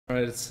All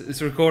right,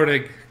 it's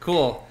recording.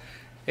 Cool.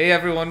 Hey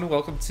everyone,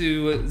 welcome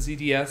to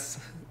ZDS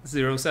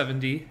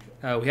 070.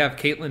 We have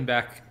Kaitlyn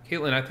back.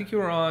 Kaitlyn, I think you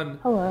were on.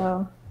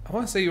 Hello. I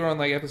want to say you were on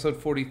like episode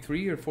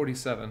 43 or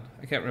 47.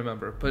 I can't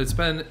remember, but it's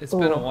been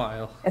a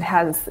while. It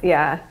has,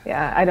 yeah.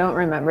 I don't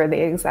remember the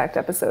exact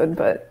episode,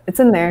 but it's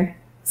in there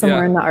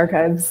somewhere in the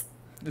archives.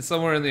 It's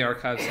somewhere in the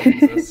archives that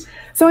exists.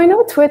 So I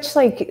know Twitch,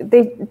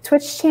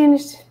 Twitch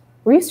changed.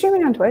 Were you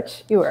streaming on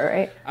Twitch? You were,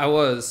 right? I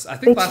was. I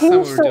think last time we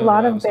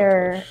were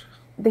doing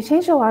They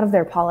changed a lot of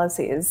their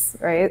policies,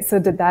 right? So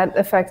did that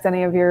affect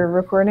any of your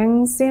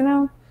recordings, do you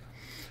know?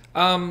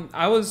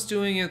 I was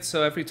doing it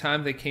so every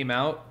time they came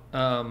out,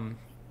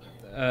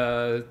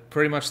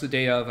 pretty much the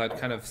day of, I'd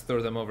kind of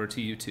throw them over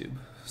to YouTube.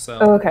 So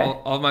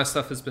all my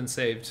stuff has been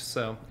saved.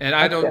 So, and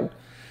I don't,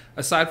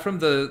 aside from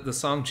the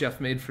song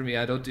Jeff made for me,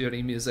 I don't do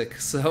any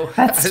music. So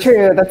that's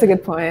true. That's a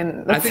good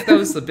point. I think that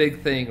was the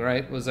big thing,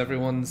 right? Was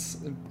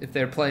if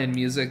they're playing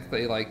music,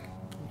 they like,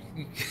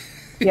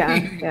 you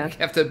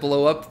have to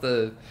blow up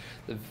the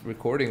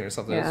recording or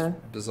something. Yeah.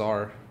 It's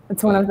bizarre.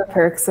 It's one of the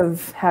perks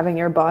of having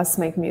your boss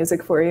make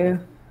music for you.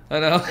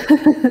 I know.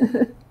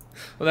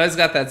 Well, that's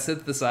got that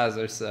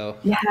synthesizer, so.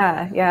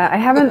 Yeah. I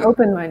haven't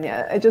opened mine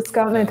yet. I just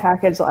got my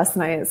package last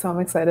night, so I'm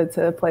excited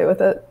to play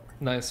with it.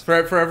 Nice. For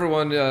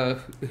everyone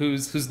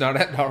who's not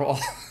at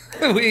Nrwl,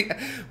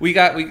 we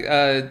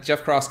got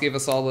Jeff Cross gave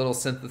us all little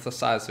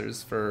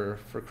synthesizers for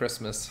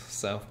Christmas,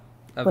 so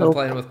I've been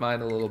playing with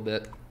mine a little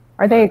bit.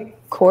 Are they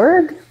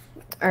Korg?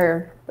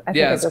 Or I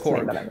think it's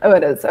Korg. Oh,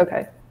 it is.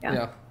 Okay.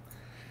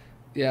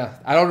 Yeah.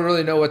 I don't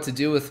really know what to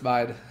do with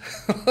mine.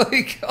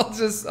 Like I'll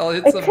hit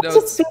some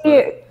notes.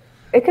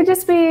 It could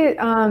just be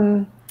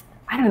I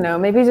don't know,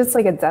 maybe just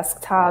like a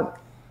desktop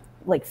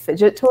like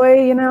fidget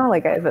toy, you know?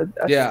 Like I have a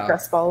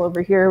stress ball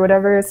over here or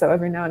whatever, so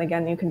every now and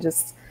again you can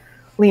just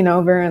lean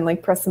over and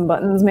like press some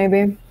buttons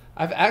maybe.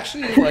 I've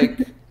actually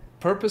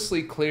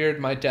purposely cleared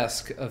my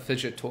desk of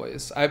fidget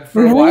toys.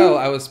 For a while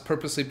I was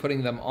purposely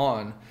putting them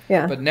on.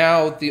 Yeah. But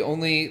now the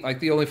only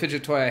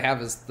fidget toy I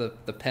have is the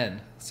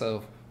pen.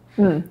 So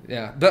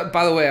yeah. But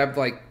by the way, I'm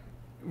like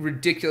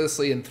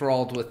ridiculously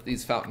enthralled with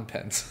these fountain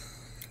pens.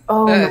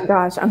 Oh my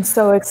gosh, I'm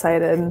so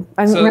excited.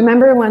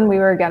 Remember when we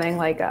were getting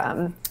like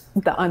the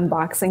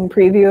unboxing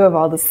preview of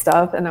all the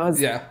stuff, and I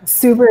was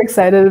super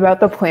excited about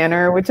the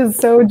planner, which is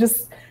so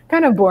just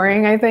kind of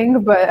boring, I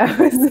think, but I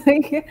was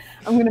like,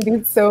 I'm gonna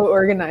be so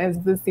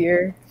organized this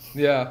year.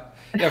 Yeah.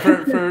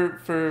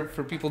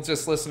 For people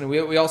just listening,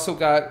 we also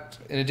got,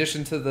 in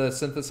addition to the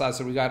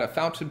synthesizer, we got a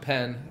fountain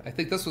pen. I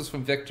think this was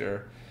from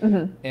Victor,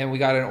 and we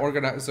got an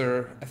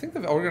organizer. I think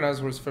the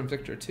organizer was from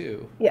Victor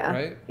too. Yeah.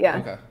 Right. Yeah.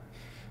 Okay.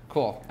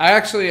 Cool. I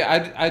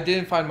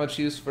didn't find much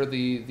use for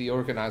the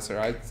organizer.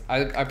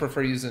 I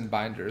prefer using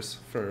binders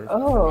for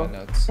my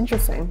notes.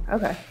 Interesting.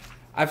 Okay.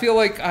 I feel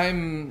like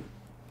I'm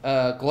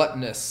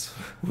gluttonous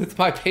with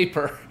my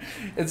paper,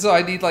 and so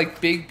I need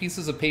like big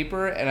pieces of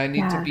paper, and I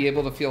need to be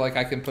able to feel like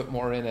I can put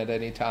more in at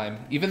any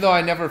time, even though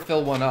I never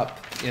fill one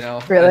up. You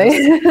know.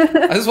 Really?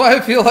 I just want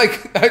to feel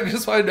like I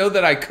just want to know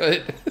that I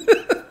could.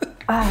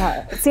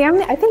 See,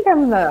 I think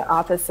I'm the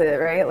opposite,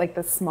 right? Like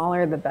the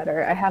smaller the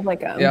better. I have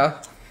like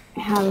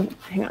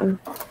hang on.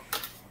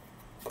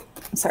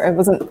 Sorry, I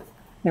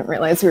didn't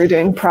realize we were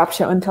doing prop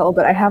show and tell,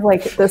 but I have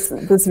like this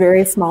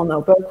very small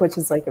notebook, which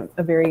is like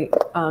a very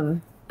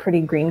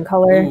pretty green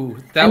color. Ooh,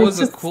 that was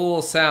a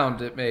cool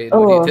sound it made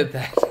when you did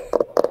that.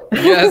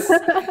 Yes.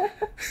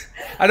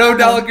 I don't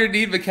no longer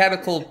need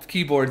mechanical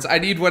keyboards. I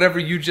need whatever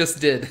you just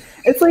did.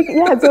 It's like,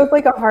 so it's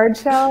like a hard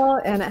shell,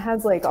 and it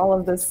has like all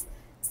of this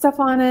stuff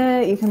on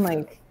it. You can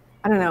like,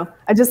 I don't know.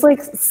 I just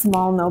like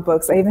small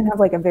notebooks. I even have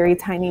like a very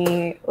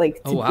tiny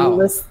like to-do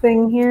list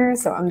thing here.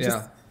 So I'm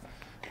just,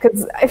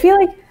 because I feel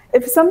like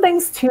if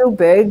something's too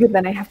big,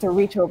 then I have to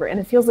reach over, and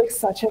it feels like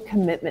such a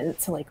commitment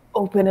to like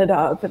open it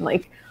up and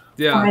like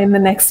find the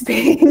next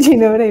page. You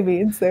know what I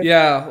mean? So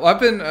well, I've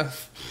been.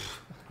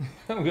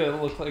 I'm gonna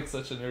look like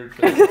such a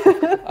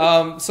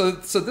nerd. So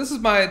this is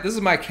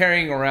my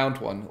carrying around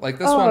one. Like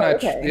this one,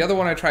 the other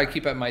one I try to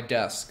keep at my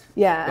desk.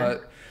 Yeah.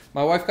 But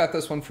my wife got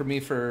this one for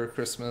me for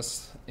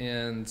Christmas,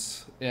 and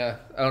I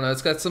don't know.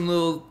 It's got some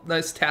little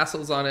nice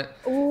tassels on it.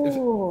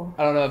 Ooh.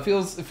 I don't know. It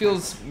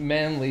feels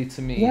manly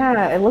to me.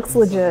 Yeah, it looks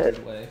legit.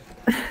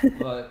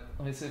 But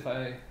let me see if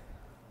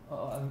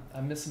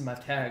I'm missing my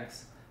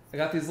tags. I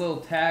got these little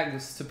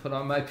tags to put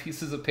on my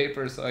pieces of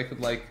paper so I could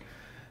like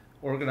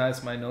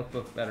organize my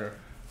notebook better.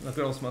 The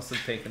girls must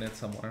have taken it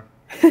somewhere.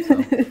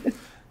 So.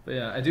 But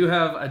yeah, I do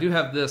have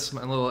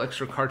my little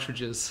extra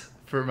cartridges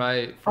for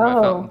my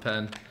fountain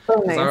pen.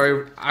 Oh, nice.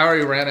 I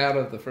already ran out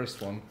of the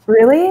first one.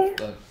 Really?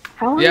 But,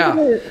 how long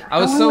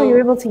were you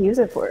able to use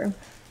it for?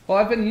 Well,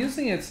 I've been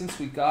using it since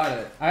we got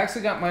it. I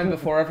actually got mine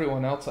before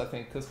everyone else, I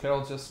think, because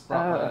Carol just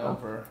brought mine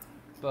over.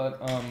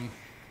 But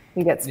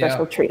you get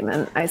special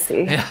treatment. I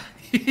see. Yeah.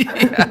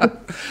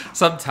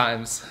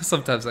 Sometimes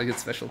I get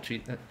special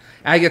treatment.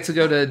 I get to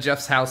go to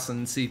Jeff's house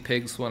and see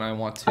pigs when I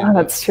want to. Oh,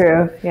 that's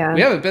true. Yeah.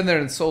 We haven't been there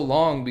in so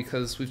long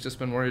because we've just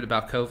been worried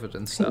about COVID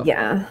and stuff.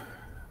 Yeah.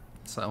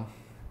 So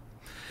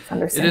it's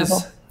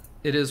understandable.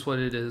 it is what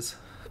it is.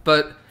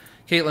 But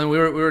Kaitlyn, we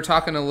were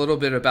talking a little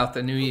bit about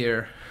the new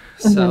year,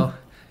 so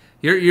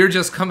you're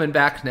just coming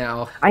back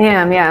now. I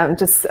am, yeah.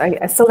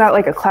 I still got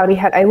like a cloudy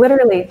head. I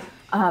literally,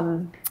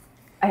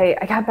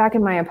 I got back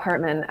in my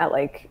apartment at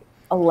like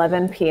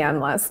 11 p.m.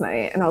 last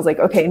night, and I was like,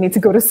 okay, I need to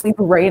go to sleep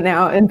right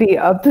now and be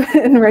up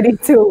and ready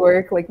to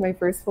work, like my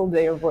first full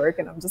day of work.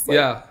 And I'm just like,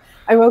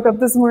 I woke up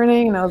this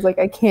morning and I was like,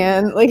 I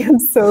can't, like, I'm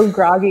so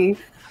groggy.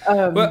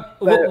 But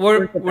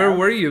where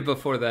were you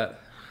before that?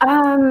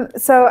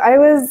 So I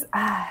was,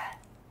 I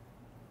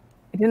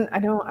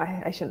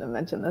shouldn't have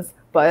mentioned this,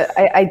 but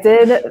I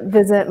did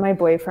visit my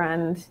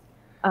boyfriend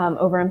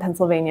over in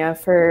Pennsylvania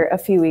for a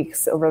few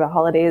weeks over the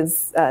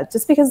holidays,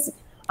 just because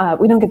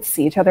we don't get to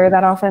see each other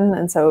that often.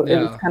 And so it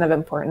was kind of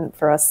important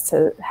for us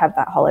to have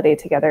that holiday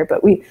together.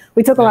 But we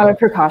took a lot of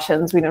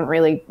precautions. We didn't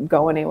really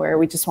go anywhere.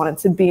 We just wanted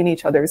to be in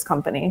each other's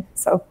company.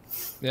 So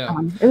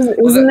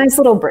it was a nice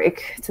little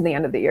break to the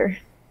end of the year.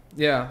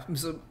 Yeah.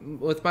 So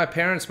with my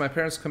parents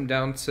come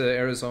down to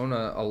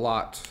Arizona a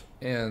lot,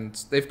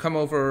 and they've come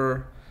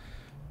over,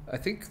 I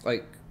think,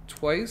 like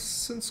twice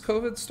since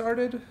COVID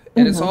started.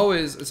 And it's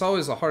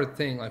always a hard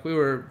thing. Like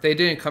they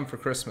didn't come for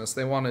Christmas.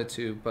 They wanted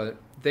to, but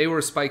they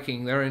were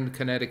spiking. They're in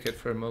Connecticut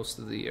for most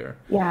of the year.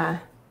 Yeah.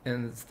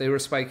 And they were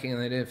spiking,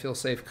 and they didn't feel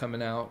safe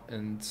coming out.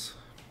 And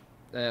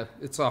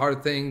it's a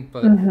hard thing,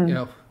 but you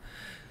know,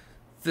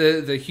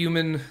 the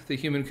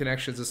human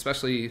connections,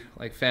 especially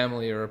like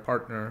family or a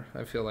partner,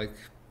 I feel like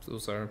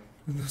those are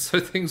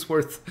things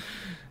worth,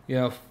 you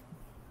know,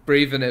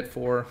 braving it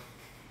for.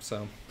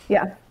 So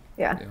yeah,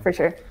 for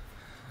sure.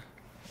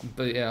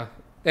 But yeah,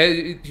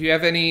 do you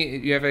have any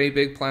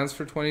big plans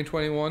for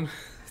 2021?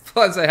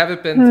 Plans that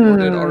haven't been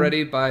thwarted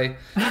already by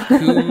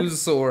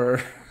coups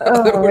or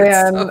other weird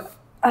stuff?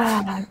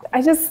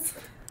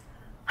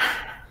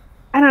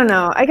 I don't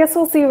know. I guess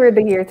we'll see where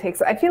the year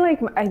takes. I feel like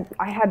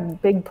I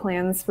had big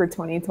plans for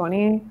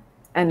 2020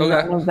 and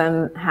none of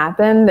them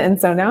happened. And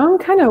so now I'm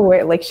kind of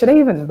like, should I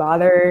even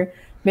bother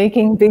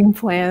making big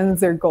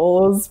plans or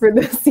goals for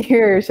this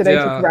year? Or should I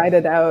just ride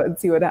it out and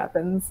see what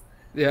happens?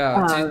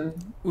 Yeah.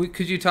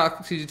 Could you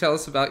tell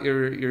us about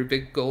your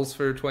big goals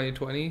for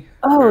 2020?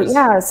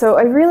 Yeah. So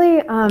I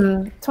really,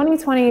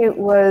 2020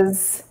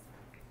 was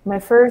my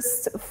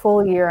first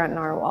full year at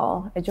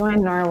Nrwl. I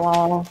joined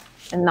Nrwl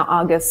in the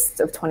August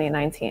of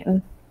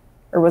 2019,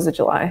 or was it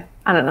July?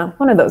 I don't know,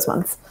 one of those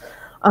months.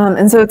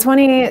 And so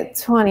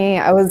 2020,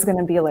 I was going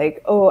to be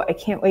like, oh, I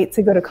can't wait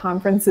to go to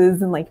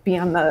conferences and like be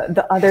on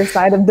the other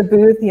side of the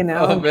booth, you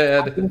know,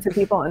 talking to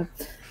people. And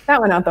that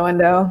went out the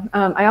window.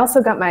 I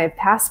also got my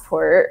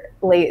passport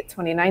late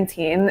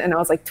 2019, and I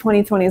was like,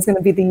 2020 is going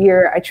to be the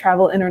year I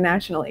travel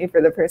internationally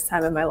for the first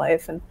time in my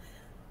life. And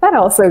that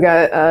also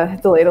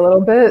got delayed a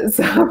little bit.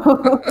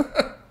 So,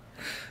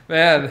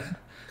 man,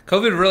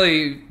 COVID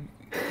really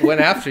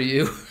went after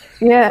you.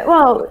 Yeah,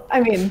 well,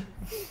 I mean,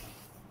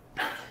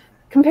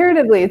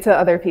 comparatively to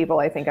other people,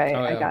 I think I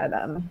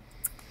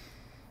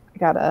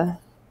got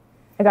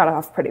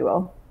off pretty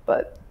well.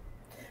 But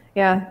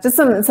yeah, just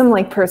some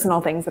like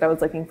personal things that I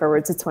was looking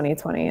forward to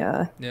 2020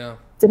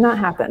 did not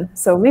happen.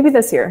 So maybe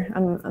this year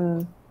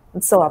I'm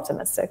still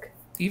optimistic.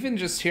 Even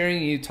just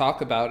hearing you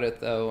talk about it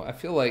though, I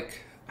feel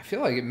like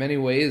in many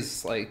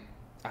ways like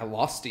I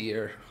lost a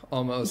year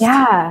almost.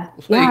 Yeah.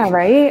 Yeah,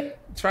 right?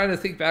 Trying to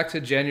think back to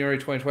January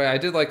 2020. I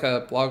did like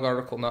a blog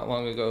article not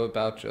long ago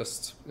about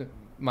just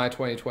my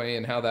 2020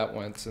 and how that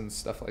went and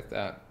stuff like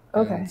that.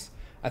 Okay. And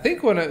I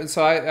think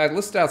I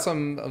listed out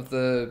some of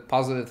the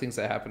positive things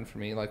that happened for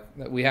me. Like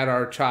we had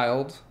our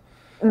child,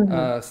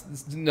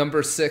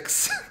 number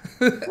 6.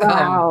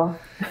 Wow.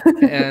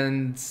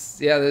 And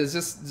yeah, there's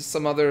just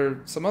some other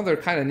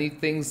kind of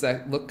neat things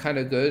that look kind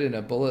of good in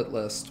a bullet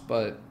list.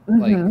 But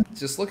like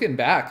just looking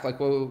back, like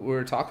what we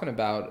were talking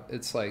about,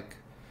 it's like,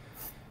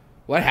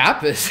 what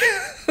happened?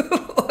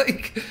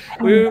 Like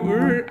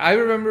I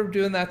remember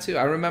doing that too.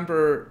 I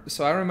remember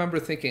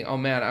thinking, oh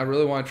man, I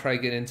really want to try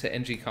to get into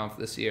NGConf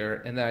this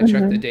year. And then I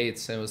checked the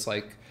dates, and it was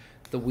like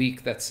the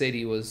week that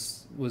Sadie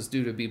was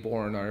due to be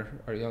born,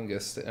 our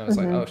youngest. And I was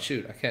like, oh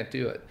shoot, I can't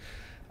do it.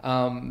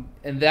 And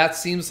that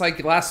seems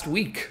like last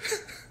week.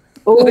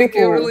 Like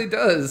it really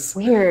does.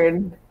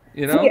 Weird.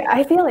 You know? See,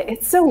 I feel like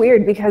it's so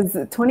weird because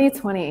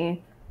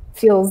 2020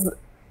 feels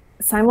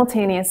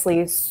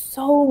simultaneously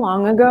so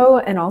long ago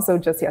and also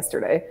just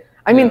yesterday.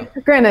 I mean,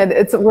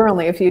 granted, we're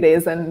only a few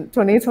days in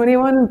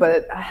 2021,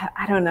 but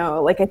I don't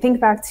know. Like I think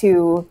back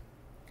to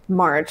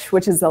March,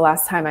 which is the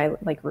last time I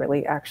like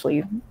really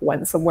actually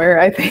went somewhere,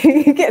 I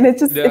think. And it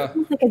feels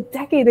like a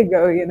decade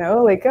ago, you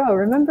know, like, oh,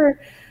 remember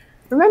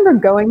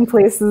going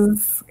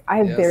places.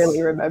 I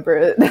barely remember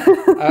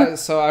it.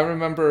 So I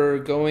remember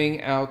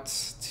going out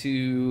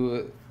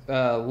to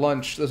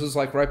lunch. This was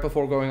like right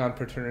before going on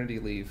paternity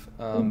leave.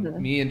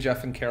 Me and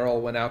Jeff and Carol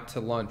went out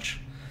to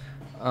lunch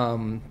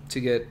to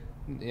get,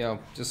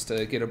 just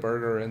to get a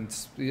burger, and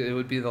it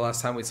would be the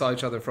last time we saw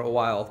each other for a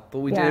while, but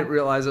we didn't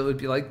realize it would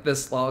be like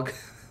this long.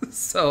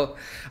 So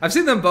I've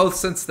seen them both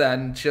since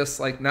then,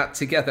 just like not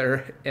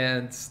together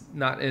and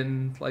not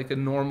in like a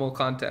normal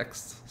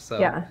context. So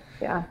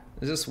yeah,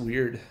 It's just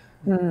weird,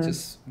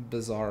 just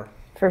bizarre.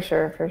 For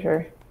sure, for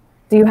sure.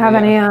 Do you have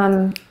any,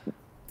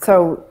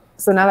 so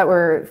now that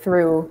we're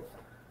through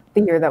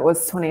the year that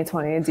was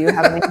 2020, do you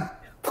have any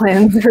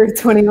plans for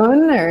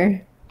 21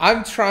 or?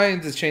 I'm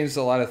trying to change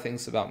a lot of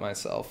things about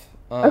myself.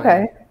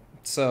 Okay.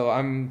 So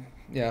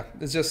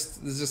there's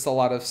just a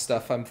lot of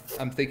stuff I'm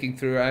thinking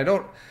through.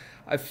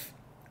 I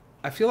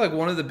feel like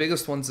one of the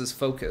biggest ones is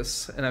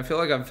focus, and I feel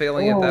like I'm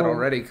failing at that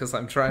already because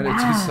I'm trying to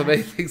do so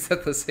many things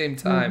at the same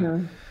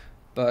time.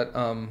 But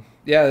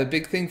the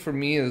big thing for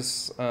me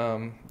is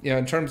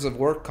in terms of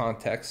work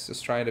context,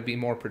 just trying to be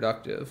more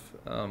productive.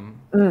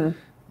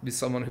 Be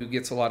someone who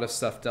gets a lot of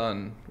stuff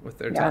done with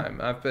their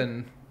time. I've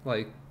been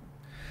like,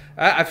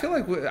 I feel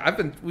like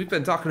we've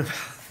been talking about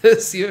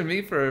this, you and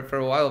me, for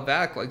a while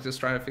back, like just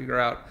trying to figure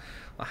out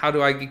how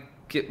do I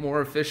get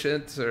more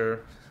efficient,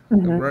 or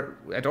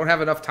I don't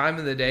have enough time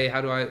in the day.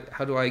 How do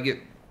I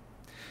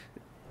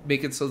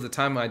make it so the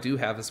time I do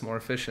have is more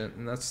efficient?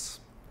 And it's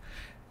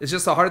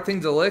just a hard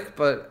thing to lick,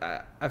 but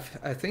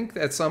I think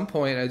at some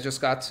point I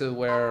just got to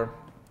where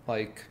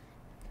like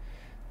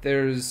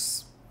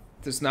there's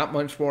not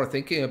much more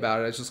thinking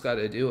about it. I just got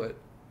to do it.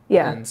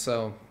 Yeah. And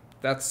so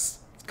that's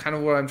kind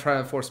of what I'm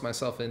trying to force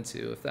myself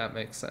into, if that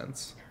makes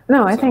sense.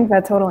 No, I think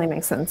that totally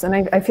makes sense.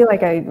 And I feel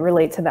like I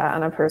relate to that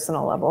on a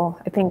personal level.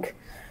 I think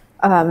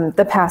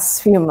the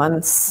past few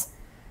months,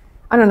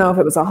 I don't know if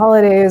it was the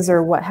holidays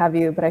or what have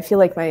you, but I feel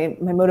like my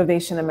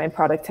motivation and my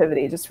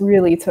productivity just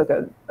really took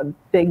a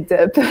big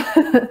dip.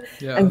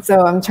 And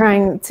so I'm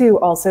trying to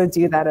also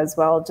do that as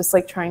well. Just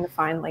like trying to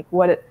find like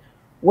what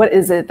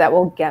is it that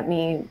will get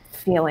me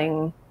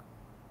feeling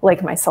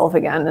like myself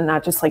again, and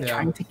not just like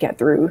trying to get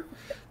through.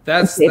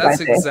 That's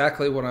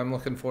exactly what I'm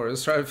looking for,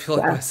 is trying to feel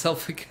like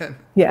myself again.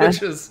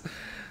 Which is,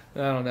 I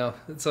don't know,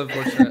 it's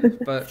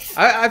unfortunate. But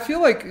I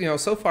feel like,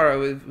 so far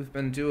we've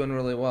been doing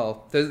really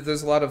well.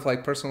 There's a lot of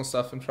like personal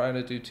stuff I'm trying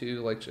to do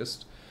too, like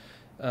just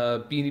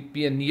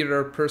be a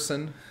neater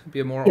person, be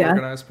a more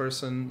organized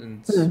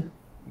person,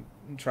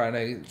 and trying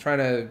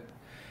to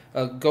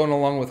going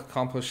along with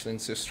accomplish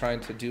things, just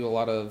trying to do a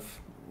lot of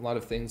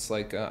things.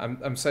 Like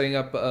I'm setting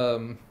up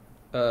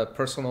a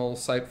personal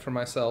site for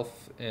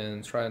myself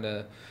and trying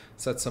to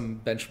set some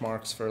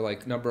benchmarks for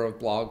like number of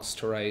blogs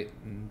to write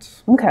and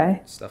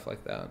stuff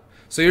like that.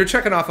 So you're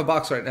checking off a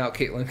box right now,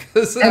 Kaitlyn,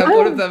 because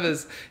one of them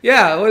is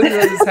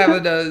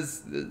having those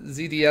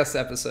ZDS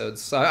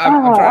episodes. So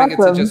I'm trying to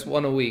get to just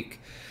one a week.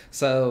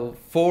 So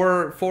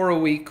four a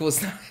week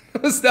was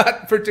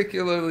not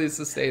particularly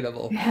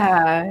sustainable.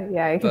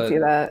 Yeah, I can see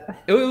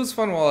that. It was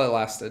fun while it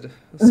lasted.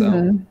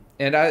 So.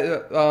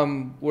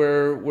 And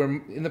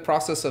we're in the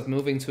process of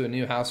moving to a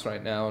new house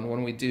right now, and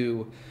when we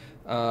do,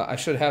 I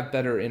should have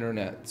better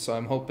internet. So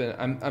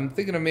I'm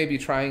thinking of maybe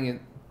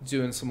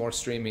doing some more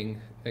streaming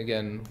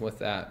again with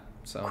that.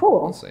 So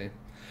we'll see.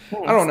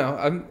 Nice. I don't know.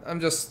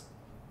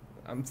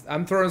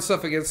 I'm throwing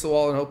stuff against the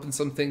wall and hoping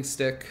some things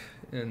stick.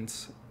 And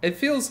it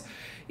feels,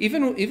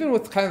 even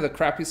with kind of the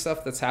crappy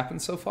stuff that's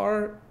happened so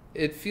far,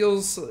 it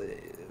feels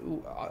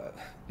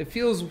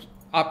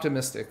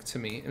optimistic to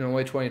me in a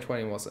way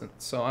 2020 wasn't.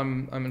 So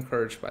I'm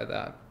encouraged by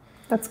that.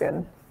 That's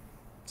good.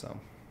 So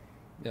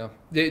yeah.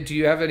 Do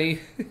you have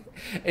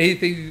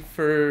anything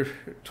for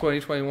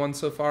 2021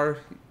 so far?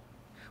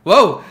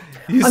 Whoa!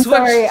 I'm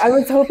sorry. I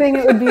was hoping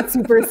it would be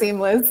super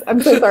seamless.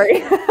 I'm so sorry.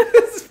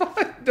 It's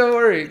fine. Don't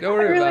worry about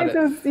it. I realized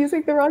I was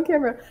using the wrong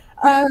camera.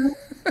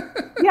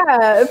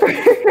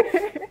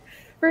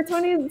 For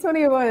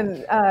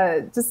 2021,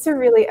 just to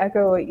really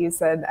echo what you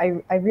said,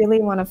 I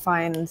really want to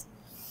find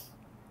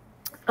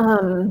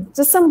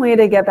just some way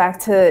to get back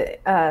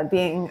to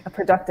being a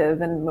productive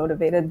and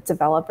motivated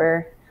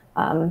developer.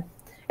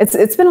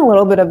 It's been a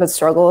little bit of a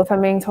struggle, if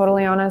I'm being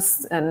totally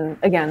honest. And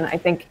again, I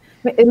think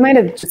it might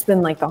have just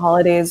been like the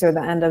holidays or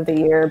the end of the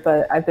year,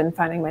 but I've been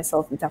finding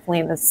myself definitely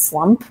in this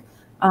slump.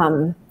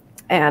 And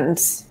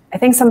I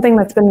think something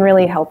that's been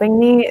really helping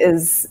me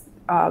is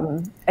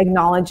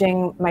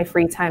acknowledging my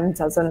free time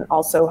doesn't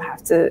also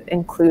have to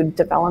include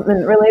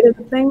development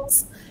related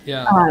things.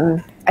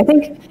 I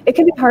think it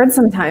can be hard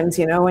sometimes,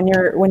 when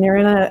you're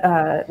in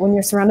when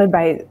you're surrounded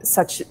by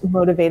such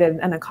motivated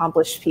and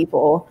accomplished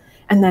people,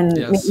 and then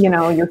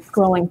you're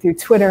scrolling through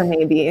Twitter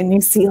maybe, and you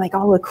see like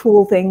all the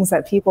cool things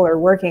that people are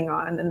working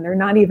on, and they're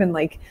not even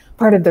like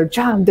part of their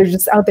job; they're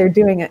just out there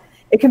doing it.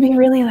 It can be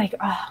really like,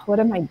 oh, what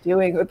am I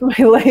doing with my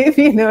life?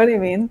 You know what I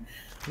mean?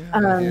 I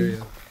hear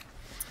you.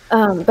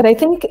 But I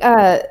think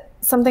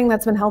something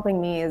that's been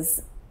helping me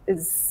is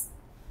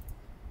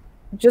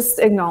just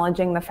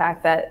acknowledging the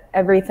fact that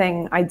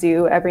everything I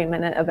do every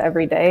minute of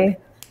every day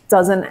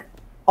doesn't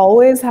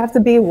always have to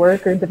be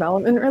work or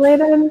development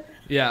related.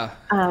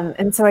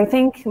 And so I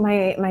think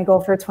my goal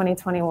for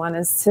 2021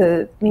 is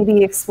to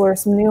maybe explore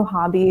some new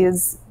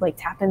hobbies, like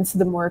tap into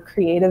the more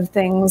creative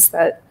things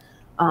that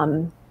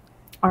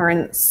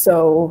aren't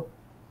so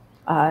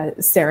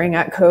staring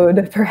at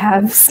code,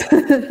 perhaps,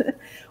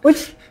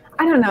 which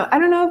I don't know. I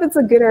don't know if it's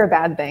a good or a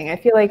bad thing. I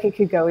feel like it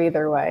could go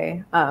either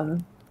way.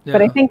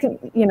 But I think,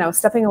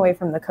 stepping away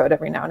from the code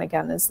every now and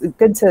again is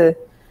good to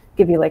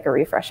give you like a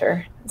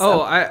refresher.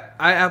 So. Oh, I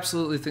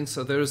absolutely think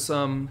so. There's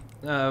a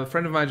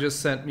friend of mine just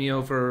sent me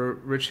over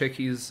Rich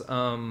Hickey's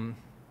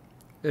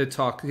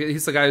talk.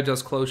 He's the guy who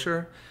does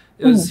Closure.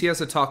 He has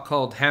a talk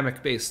called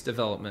Hammock-Based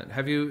Development.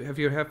 Have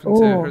you happened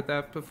to heard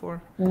that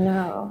before?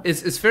 No.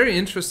 It's very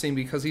interesting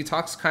because he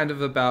talks kind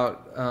of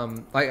about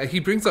like he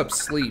brings up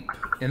sleep,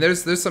 and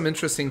there's some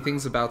interesting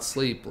things about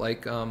sleep.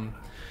 Like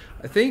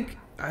I think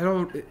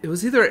it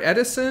was either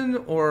Edison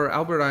or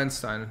Albert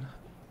Einstein,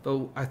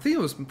 but I think it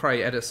was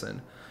probably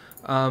Edison.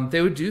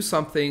 They would do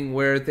something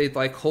where they'd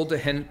like hold a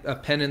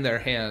pen in their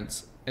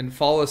hands and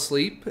fall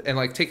asleep and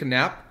like take a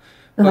nap.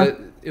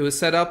 But it was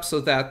set up so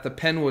that the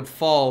pen would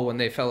fall when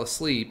they fell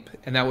asleep,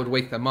 and that would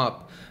wake them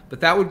up. But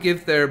that would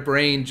give their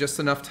brain just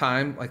enough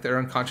time, like their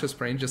unconscious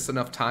brain, just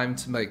enough time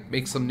to like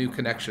make some new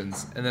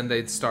connections, and then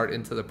they'd start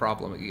into the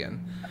problem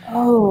again.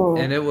 Oh.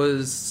 And it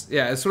was,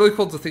 it's really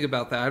cool to think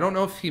about that. I don't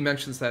know if he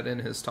mentions that in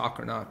his talk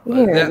or not,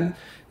 but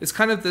it's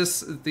kind of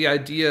the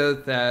idea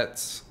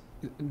that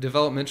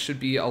development should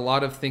be a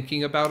lot of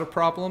thinking about a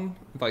problem,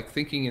 like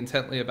thinking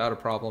intently about a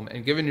problem,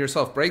 and giving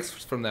yourself breaks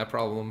from that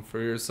problem for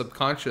your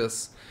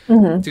subconscious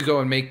to go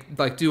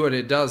and do what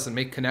it does and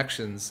make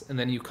connections, and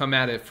then you come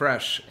at it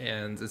fresh,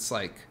 and it's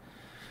like,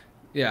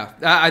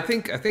 I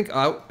think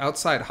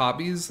outside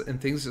hobbies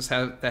and things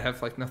that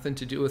have like nothing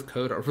to do with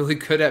code are really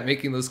good at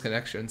making those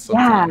connections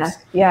sometimes.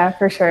 Yeah,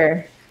 for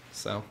sure.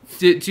 So,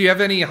 do you have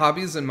any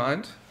hobbies in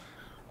mind?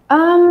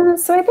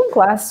 So I think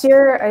last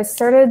year I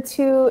started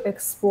to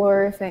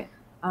explore things.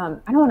 I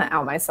don't want to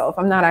out myself.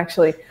 I'm not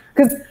actually,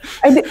 because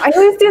I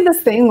always do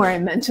this thing where I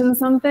mention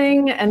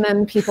something and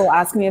then people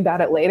ask me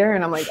about it later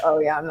and I'm like, oh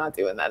yeah, I'm not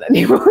doing that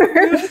anymore.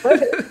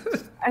 But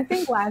I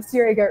think last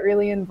year I got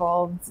really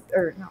involved,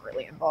 or not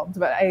really involved,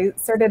 but I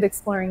started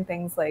exploring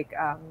things like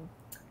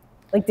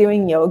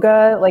doing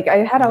yoga. Like I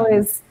had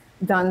always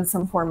done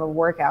some form of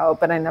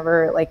workout, but I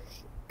never like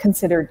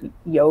considered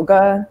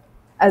yoga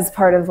as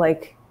part of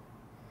like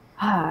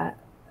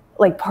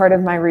part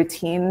of my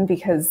routine,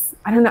 because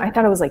I don't know, I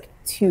thought it was like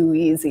too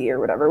easy or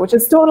whatever, which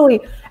is totally,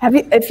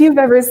 if you've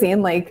ever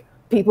seen like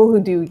people who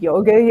do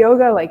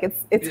yoga, like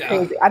it's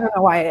crazy. I don't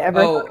know why I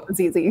ever thought it was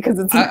easy, because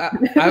it's I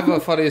have a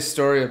funny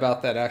story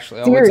about that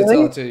actually. I'll wait to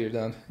tell it to you, you're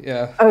done.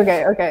 Yeah.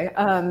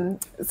 Okay.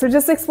 So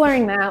just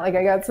exploring that, like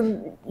I got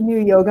some new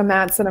yoga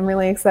mats that I'm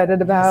really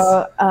excited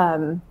about.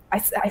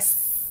 I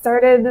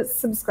started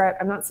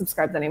I'm not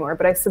subscribed anymore,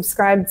 but I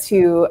subscribed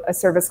to a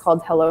service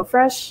called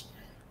HelloFresh,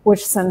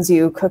 which sends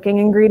you cooking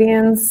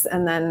ingredients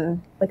and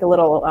then like a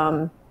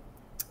little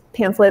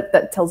pamphlet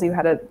that tells you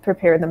how to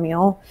prepare the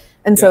meal.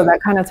 And so that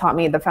kind of taught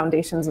me the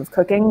foundations of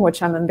cooking,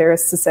 which I'm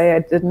embarrassed to say I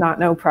did not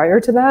know prior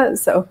to that.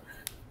 So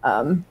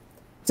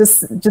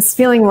just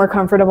feeling more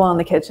comfortable in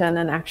the kitchen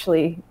and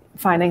actually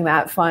finding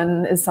that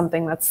fun is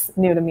something that's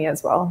new to me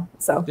as well.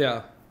 So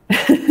yeah,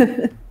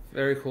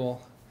 very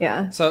cool.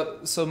 Yeah.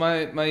 So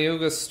my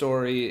yoga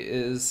story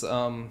is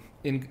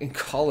in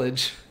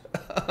college.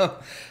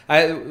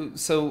 My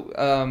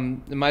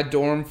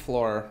dorm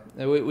floor,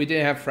 we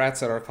didn't have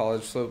frats at our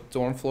college, so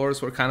dorm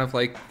floors were kind of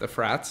like the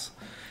frats.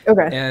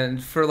 Okay.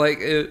 And for like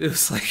it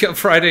was like a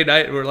Friday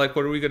night, and we're like,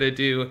 what are we gonna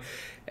do?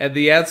 And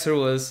the answer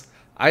was,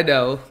 I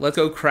know, let's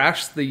go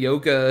crash the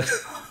yoga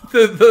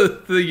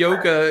the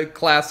yoga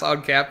class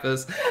on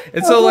campus.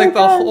 And so like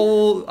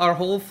our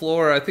whole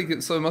floor, I think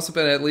it must have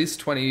been at least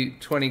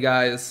 20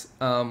 guys.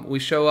 We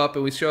show up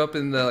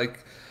in the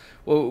like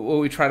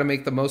we try to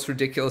make the most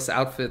ridiculous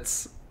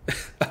outfits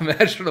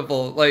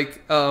imaginable.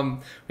 Like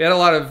we had a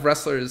lot of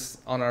wrestlers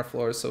on our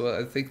floor, so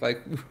I think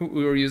like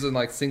we were using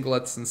like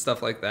singlets and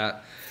stuff like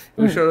that.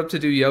 We showed up to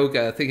do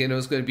yoga thinking it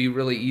was going to be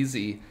really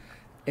easy,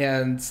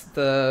 and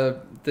the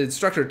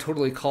instructor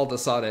totally called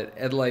us on it,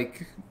 and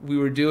like we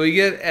were doing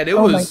it, and it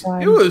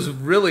was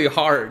really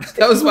hard.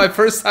 That was my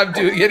first time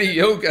doing any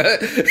yoga,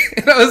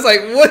 and I was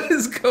like, what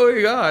is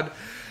going on?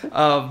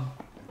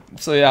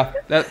 So yeah,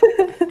 that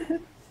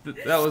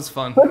was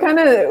fun. What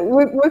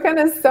kind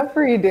of stuff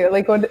were you doing?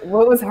 Like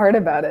what was hard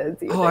about it?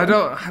 I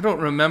don't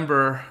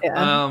remember.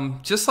 Yeah.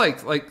 Just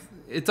like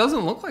it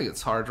doesn't look like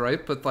it's hard,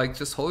 right? But like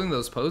just holding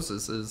those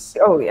poses is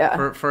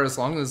for as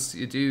long as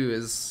you do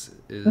is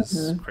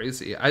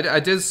crazy. I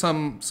did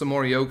some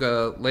more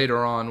yoga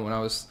later on when I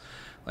was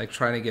like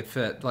trying to get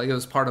fit. Like it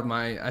was part of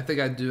I think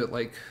I'd do it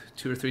like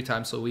 2 or 3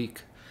 times a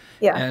week.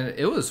 Yeah. And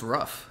it was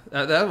rough.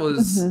 That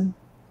was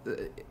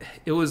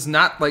it was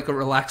not like a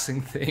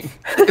relaxing thing.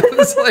 It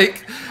was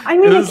like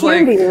it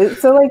can be.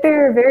 So like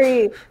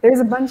there's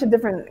a bunch of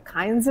different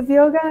kinds of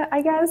yoga,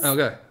 I guess.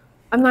 Okay.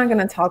 I'm not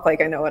gonna talk like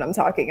I know what I'm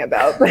talking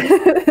about, but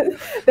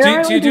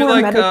do you do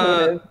like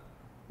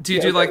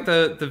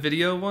the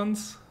video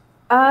ones?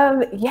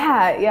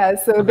 Yeah.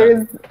 So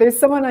there's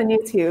someone on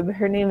YouTube.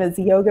 Her name is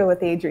Yoga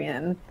with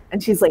Adrienne,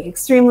 and she's like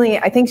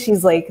I think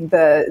she's like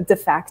the de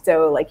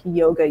facto like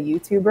yoga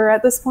YouTuber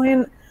at this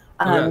point.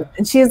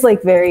 And she's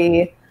like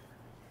very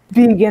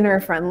beginner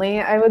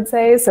friendly, I would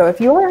say. So if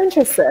you are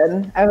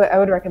interested, I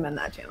would recommend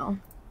that channel.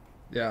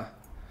 Yeah.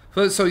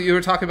 So you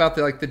were talking about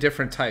the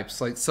different types.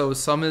 Like, so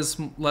some is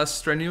less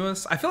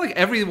strenuous. I feel like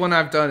every one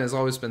I've done has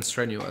always been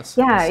strenuous.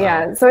 Yeah, so.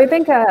 yeah. So I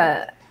think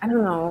I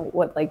don't know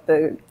what like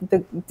the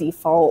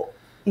default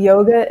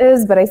yoga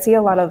is, but I see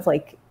a lot of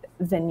like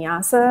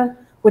vinyasa,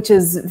 which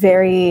is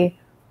very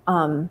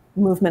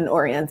movement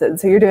oriented.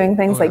 So you're doing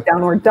things like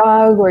downward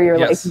dog, where you're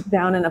like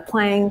down in a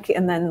plank,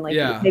 and then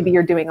like maybe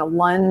you're doing a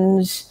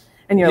lunge,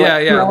 and you're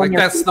like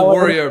that's the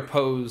warrior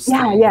pose.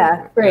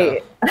 Yeah,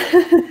 right.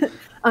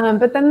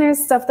 But then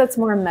there's stuff that's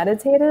more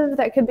meditative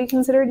that could be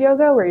considered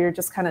yoga, where you're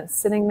just kind of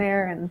sitting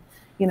there and,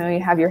 you know, you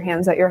have your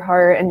hands at your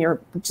heart and you're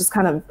just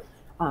kind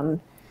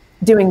of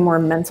doing more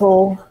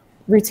mental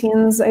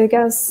routines, I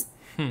guess,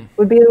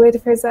 would be the way to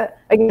phrase that.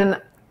 Again,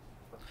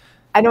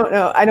 I don't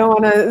know. I don't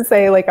want to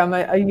say like I'm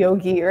a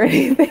yogi or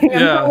anything.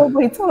 I'm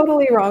probably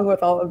totally wrong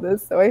with all of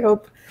this. So I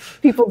hope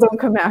people don't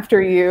come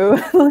after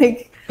you.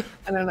 Like,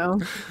 I don't know.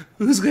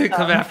 Who's going to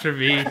come after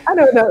me? I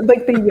don't know.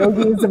 Like the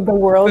yogis of the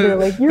world are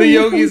like, the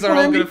yogis are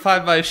all going to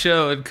find my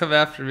show and come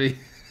after me.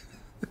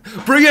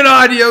 Bring it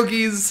on,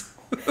 yogis.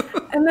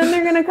 And then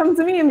they're going to come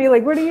to me and be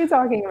like, what are you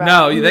talking about?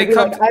 No, they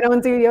come. Like, I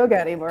don't do yoga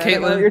anymore. Kaitlyn, I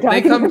don't know what you're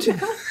talking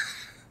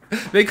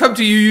about. They come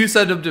to you. You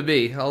send them to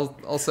me.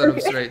 I'll set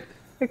them straight.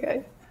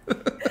 Okay.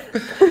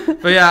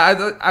 But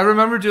yeah, I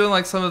remember doing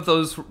like some of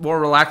those more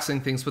relaxing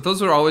things, but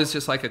those were always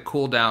just like a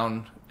cool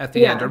down at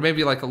the end, or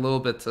maybe like a little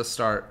bit to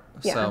start.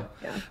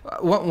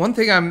 One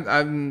thing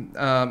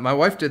my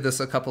wife did this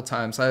a couple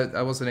times.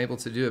 I wasn't able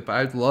to do it, but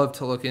I'd love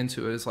to look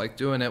into it. Is like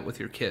doing it with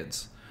your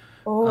kids.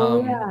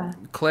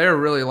 Claire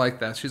really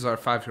liked that. She's our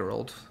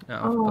 5-year-old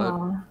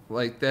now, but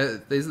like they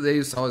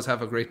used to always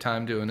have a great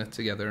time doing it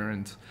together,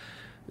 and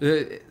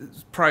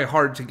it's probably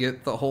hard to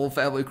get the whole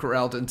family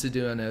corralled into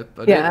doing it,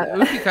 but it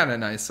would be kind of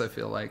nice, I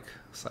feel like.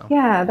 So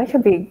yeah, that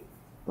could be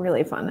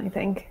really fun, I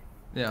think.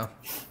 Yeah.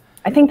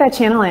 I think that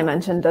channel I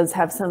mentioned does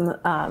have some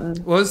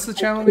what was the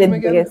channel name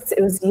again?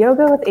 It was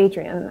Yoga with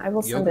Adrian. I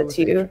will send it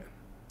to you.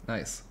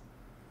 Nice.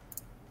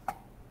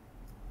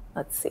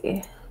 Let's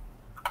see.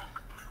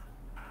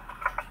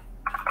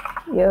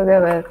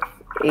 Yoga with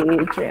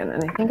Adrian,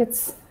 and I think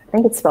it's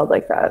spelled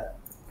like that.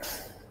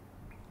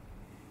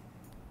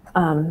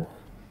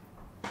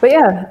 But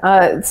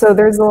yeah, so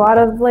there's a lot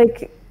of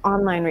like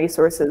online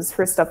resources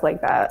for stuff like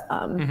that,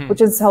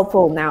 which is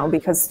helpful now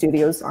because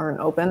studios aren't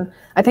open.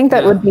 I think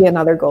that would be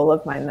another goal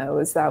of mine, though,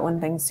 is that when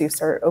things do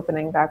start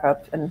opening back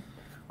up and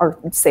are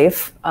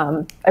safe,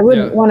 I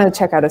would want to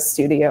check out a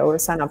studio or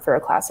sign up for a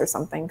class or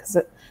something, because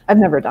I've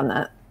never done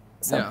that.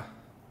 So. Yeah,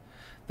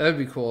 that'd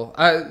be cool.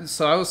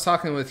 So I was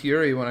talking with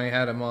Yuri when I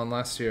had him on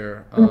last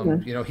year.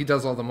 You know, he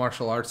does all the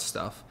martial arts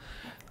stuff.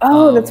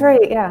 Oh, that's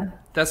right. Yeah.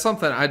 That's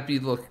something I'd be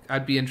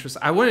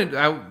interested. I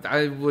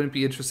wouldn't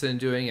be interested in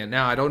doing it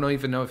now. I don't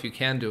even know if you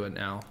can do it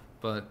now,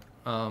 but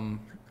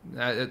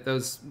that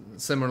was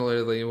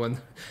similarly when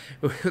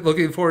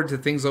looking forward to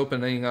things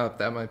opening up.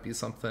 That might be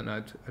something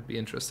I'd be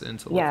interested in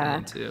looking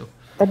into.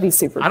 That'd be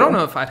super cool. I don't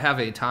know if I'd have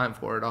any time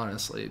for it,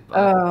 honestly.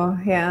 But,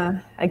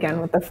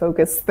 again with the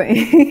focus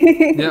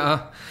thing.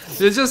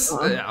 there's just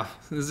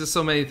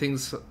so many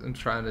things I'm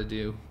trying to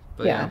do.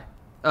 But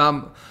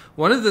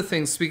one of the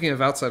things, speaking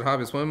of outside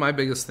hobbies, one of my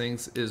biggest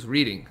things is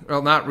reading.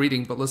 Well, not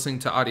reading, but listening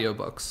to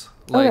audiobooks.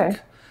 Like,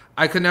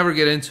 I could never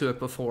get into it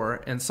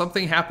before, and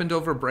something happened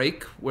over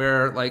break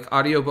where like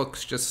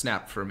audiobooks just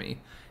snapped for me.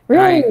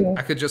 Really?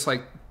 I could just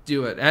like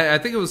do it. I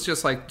think it was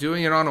just like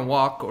doing it on a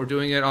walk or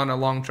doing it on a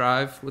long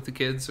drive with the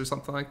kids or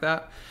something like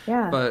that.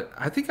 Yeah. But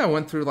I think I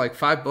went through like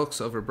 5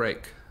 books over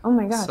break. Oh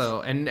my gosh.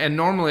 So and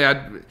normally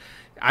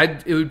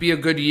it would be a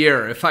good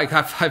year if I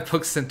got 5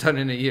 books done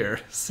in a year.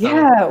 So,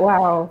 yeah.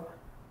 Wow.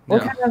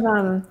 What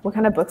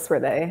kind of books were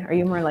they? Are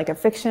you more like a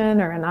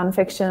fiction or a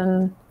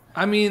nonfiction?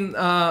 I mean,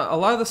 a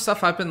lot of the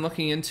stuff I've been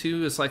looking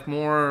into is like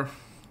more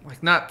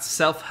like not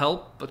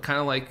self-help, but kind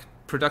of like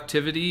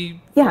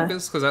productivity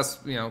focus, because that's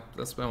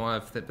been what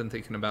I've been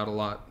thinking about a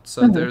lot.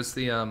 So there's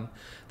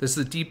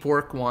the deep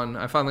work one.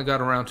 I finally got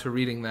around to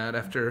reading that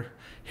after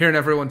hearing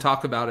everyone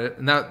talk about it,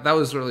 and that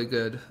was really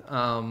good.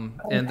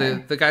 And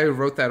the guy who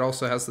wrote that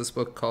also has this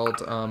book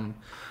called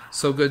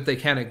So Good They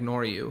Can't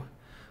Ignore You,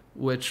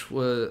 which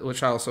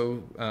I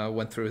also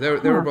went through.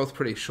 They were both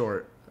pretty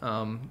short,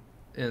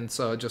 and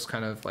so I just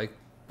kind of like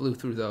blew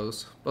through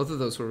those. Both of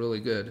those were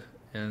really good,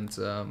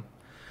 and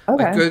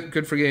like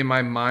good for getting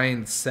my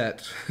mind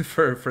set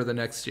for the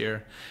next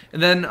year.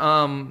 And then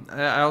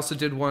I also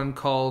did one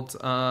called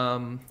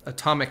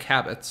Atomic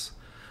Habits,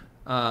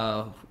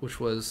 which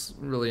was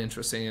really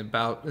interesting.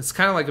 It's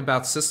kind of like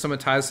about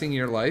systematizing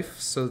your life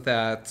so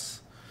that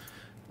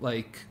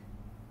like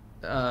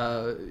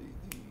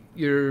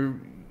you're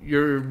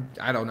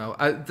I don't know.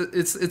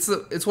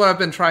 It's what I've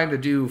been trying to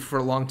do for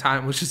a long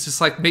time, which is just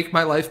like make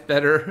my life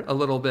better a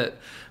little bit.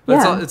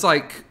 But it's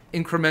like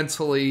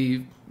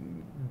incrementally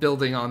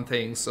building on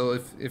things. So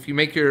if you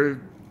make your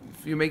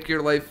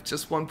life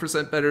just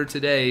 1% better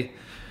today,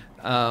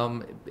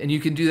 and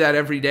you can do that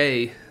every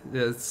day,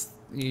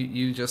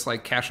 you just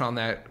like cash on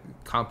that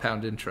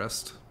compound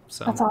interest.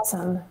 So that's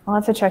awesome. I'll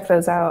have to check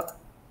those out.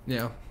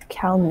 Yeah.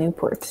 Cal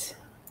Newport.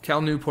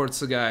 Cal Newport's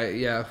the guy,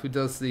 yeah, who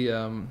does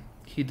the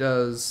he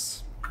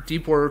does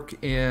Deep Work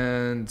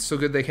and So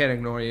Good They Can't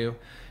Ignore You.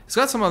 He's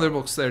got some other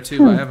books there too,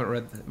 but I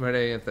haven't read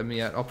any of them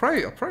yet. I'll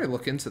probably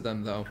look into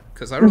them though,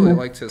 because I really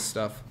liked his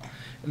stuff.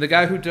 And the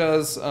guy who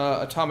does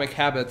Atomic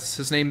Habits,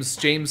 his name's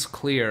James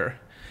Clear,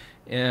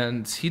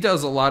 and he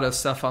does a lot of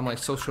stuff on like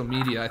social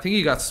media. I think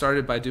he got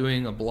started by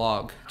doing a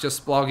blog,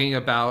 just blogging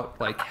about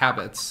like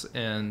habits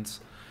and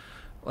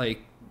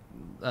like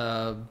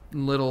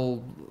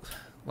little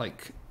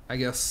like, I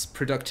guess,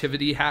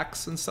 productivity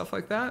hacks and stuff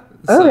like that.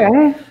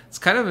 Okay. So it's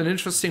kind of an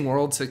interesting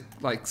world to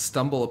like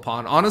stumble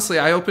upon. Honestly,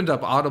 I opened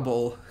up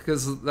Audible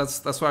because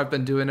that's where I've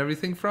been doing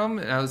everything from,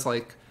 and I was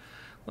like,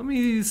 let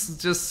me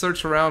just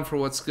search around for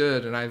what's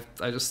good, and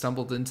I just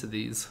stumbled into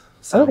these.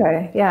 So,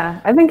 okay, yeah.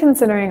 I've been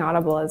considering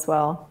Audible as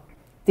well.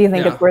 Do you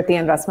think it's worth the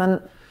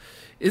investment?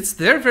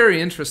 They're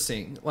very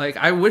interesting. Like,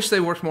 I wish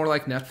they worked more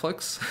like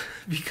Netflix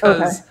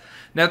because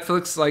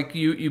Netflix, like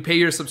you pay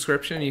your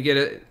subscription, you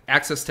get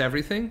access to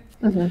everything.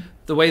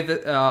 The way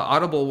that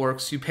Audible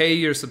works, you pay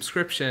your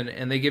subscription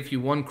and they give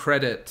you 1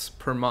 credit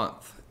per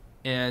month,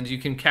 and you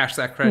can cash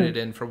that credit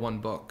in for 1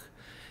 book.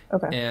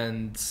 Okay.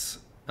 And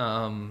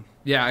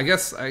yeah, I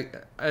guess I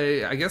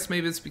guess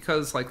maybe it's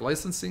because like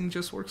licensing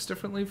just works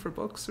differently for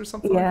books or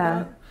something like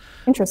that.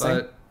 Interesting.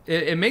 But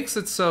it makes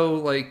it so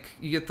like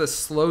you get the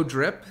slow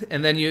drip,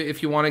 and then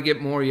if you want to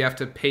get more, you have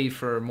to pay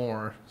for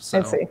more. So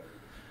I see.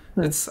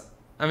 It's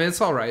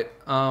all right.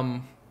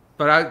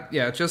 But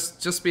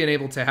just being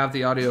able to have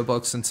the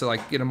audiobooks and to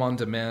like get them on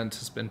demand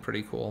has been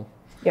pretty cool.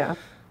 Yeah.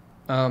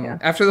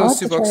 After those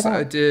 2 books,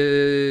 I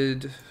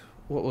did,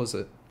 what was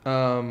it?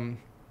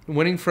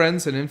 Winning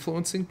Friends and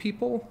Influencing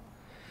People.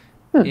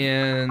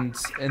 And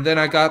then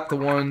I got the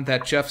one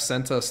that Jeff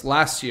sent us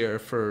last year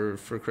for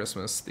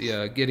Christmas,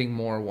 the Getting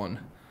More one.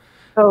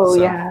 Oh,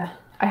 so. Yeah.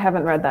 I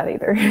haven't read that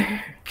either.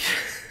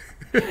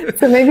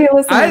 So maybe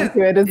listening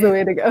to it is the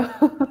way to go.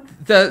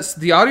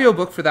 The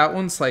audiobook for that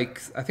one's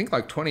like, I think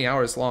like 20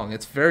 hours long.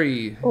 It's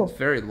very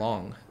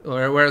long.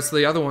 Whereas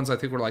the other ones I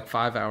think were like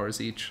 5 hours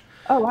each.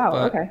 Oh, wow.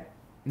 But, okay.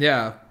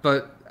 Yeah,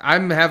 but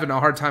I'm having a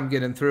hard time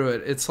getting through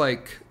it. It's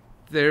like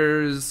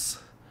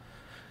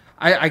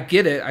I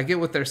get it. I get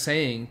what they're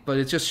saying, but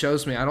it just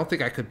shows me I don't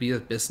think I could be a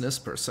business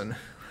person.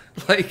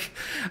 Like,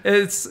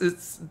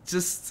 it's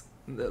just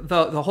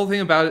the whole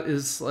thing about it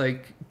is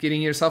like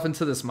getting yourself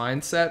into this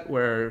mindset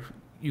where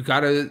you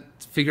got to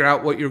figure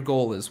out what your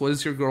goal is. What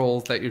is your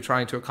goal that you're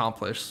trying to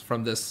accomplish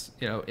from this,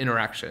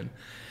 interaction?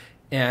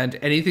 And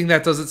anything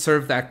that doesn't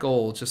serve that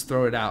goal, just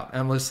throw it out.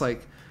 And I'm just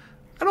like,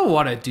 I don't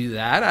want to do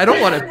that. I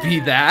don't want to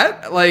be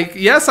that. Like,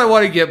 yes, I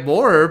want to get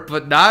more,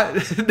 but not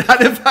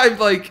if I'm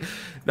like.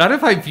 Not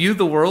if I view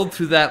the world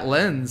through that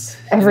lens.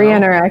 Every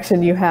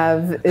interaction you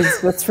have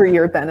is what's for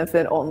your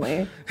benefit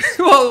only.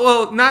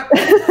 well, not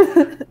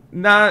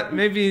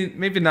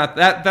maybe not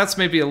that. That's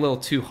maybe a little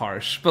too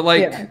harsh. But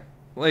to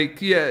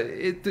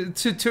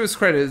his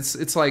credit,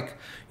 it's like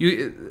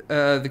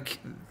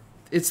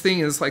its thing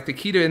is like the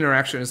key to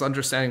interaction is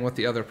understanding what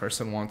the other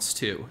person wants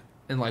too.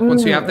 And like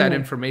once you have that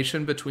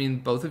information between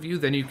both of you,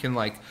 then you can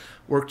like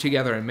work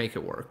together and make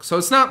it work. So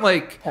it's not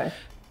like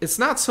it's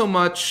not so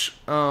much.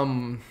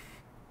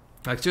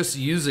 Like just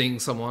using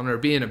someone or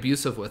being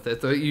abusive with it.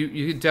 Though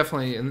you could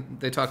definitely, and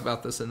they talk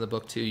about this in the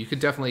book too, you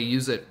could definitely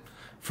use it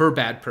for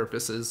bad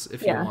purposes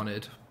if you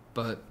wanted.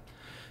 But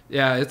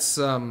yeah, it's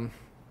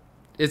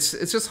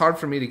just hard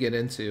for me to get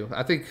into.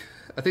 I think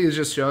it's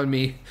just showing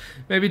me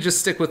maybe just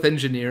stick with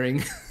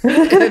engineering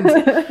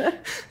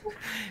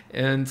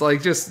and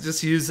like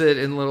just use it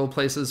in little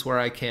places where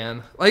I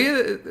can. Like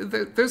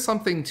there's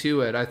something to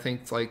it. I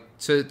think like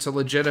to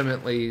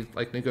legitimately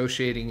like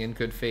negotiating in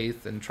good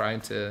faith and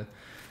trying to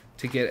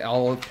get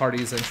all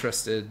parties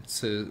interested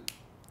to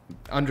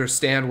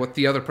understand what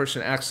the other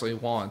person actually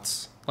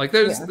wants. Like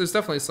there's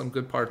definitely some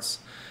good parts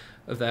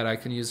of that I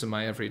can use in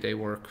my everyday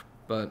work,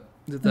 but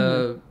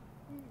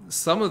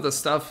some of the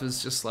stuff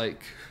is just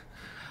like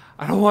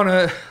I don't want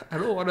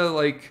to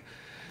like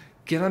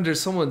get under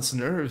someone's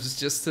nerves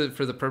just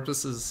for the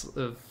purposes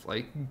of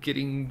like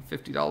getting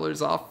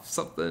 $50 off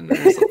something or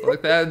something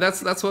like that. And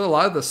that's what a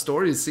lot of the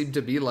stories seem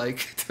to be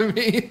like to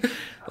me.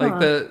 Like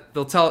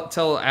they'll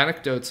tell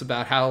anecdotes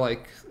about how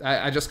like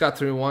I just got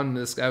through one.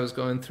 This guy was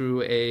going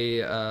through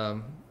a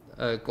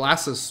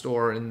glasses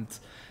store and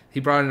he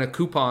brought in a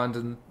coupon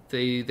and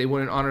they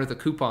wouldn't honor the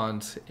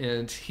coupon,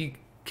 and he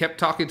kept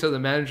talking to the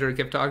manager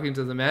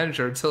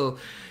until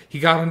he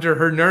got under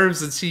her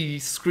nerves and she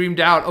screamed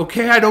out,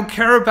 "Okay, I don't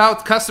care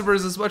about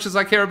customers as much as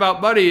I care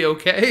about money,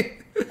 okay?"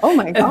 Oh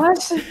my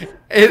gosh.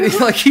 And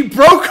like he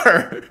broke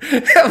her.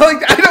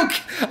 Like I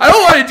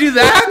don't want to do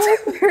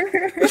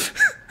that.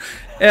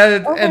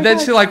 And then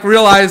she like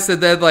realized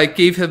and then like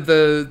gave him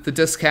the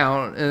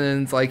discount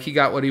and like he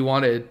got what he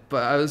wanted.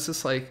 But I was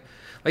just like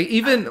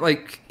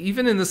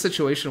even in the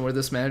situation where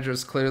this manager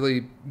is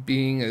clearly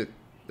being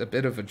a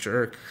bit of a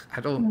jerk,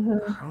 I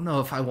don't know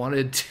if I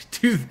wanted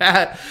to do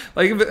that.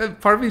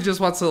 Like part of me just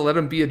wants to let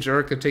him be a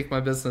jerk and take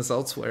my business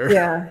elsewhere.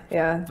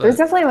 Yeah. But there's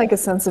definitely like a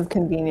sense of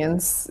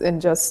convenience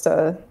in just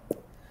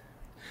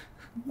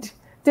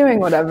doing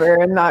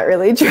whatever and not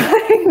really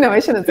trying. No, I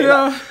shouldn't say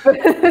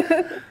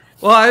that.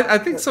 Well, I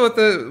think so. What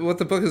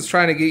the book is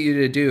trying to get you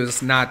to do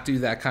is not do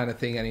that kind of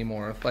thing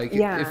anymore. Like,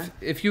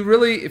 if you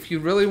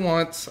really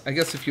want, I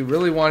guess, if you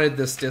really wanted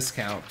this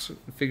discount,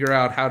 figure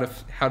out how to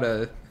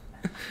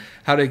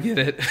get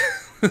it.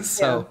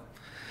 So,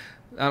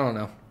 I don't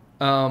know.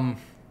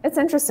 It's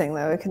interesting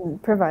though. It can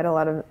provide a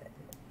lot of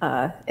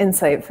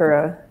insight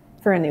for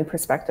a new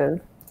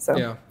perspective. So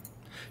yeah.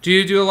 Do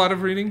you do a lot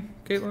of reading,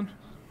 Kaitlyn?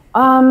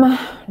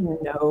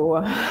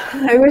 No,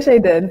 I wish I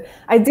did.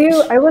 I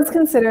was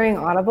considering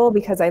Audible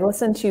because I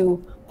listen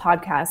to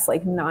podcasts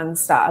like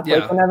nonstop. Yeah.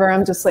 Like whenever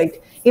I'm just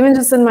like, even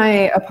just in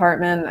my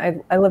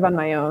apartment, I live on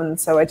my own.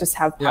 So I just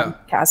have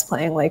podcasts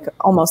playing like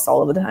almost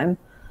all of the time.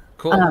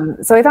 Cool.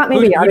 So I thought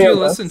maybe who do you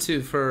listen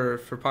to for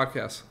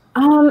podcasts?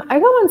 I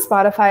go on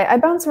Spotify. I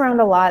bounce around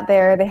a lot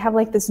there. They have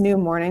like this new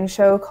morning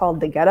show called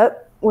The Get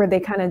Up where they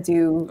kind of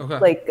do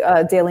like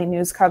daily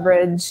news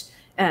coverage.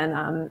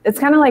 And it's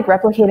kind of like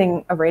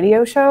replicating a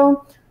radio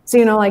show. So,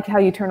 you know, like how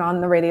you turn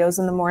on the radios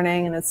in the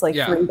morning and it's like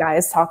three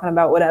guys talking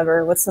about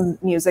whatever with some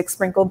music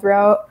sprinkled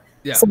throughout.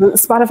 Yeah. So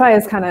Spotify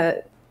is kind of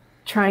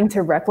trying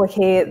to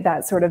replicate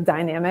that sort of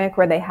dynamic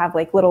where they have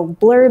like little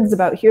blurbs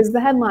about here's the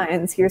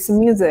headlines, here's some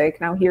music,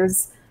 now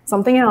here's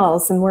something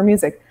else and more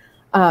music.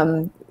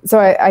 So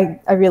I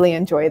really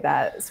enjoy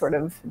that sort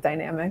of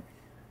dynamic.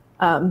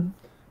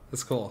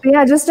 That's cool.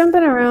 Yeah, just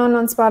jumping around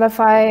on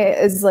Spotify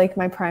is like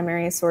my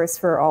primary source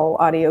for all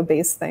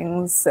audio-based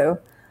things. So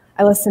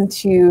I listen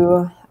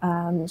to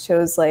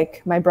shows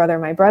like My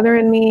Brother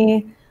and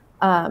Me,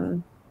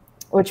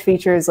 which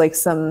features like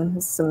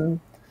some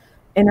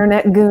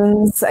internet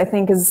goons, I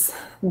think is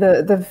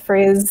the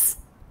phrase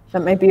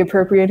that might be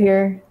appropriate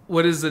here.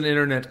 What is an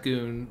internet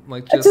goon?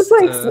 Like just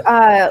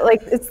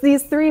like it's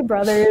these three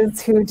brothers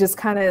who just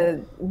kind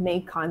of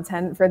make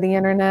content for the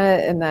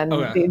internet, and then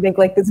they make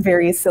like this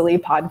very silly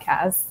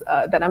podcast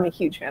that I'm a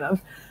huge fan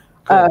of.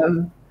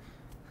 Cool.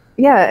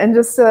 And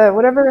just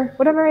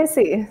whatever I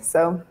see.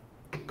 So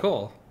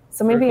cool.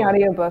 So maybe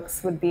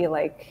audiobooks would be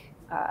like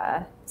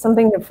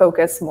something to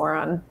focus more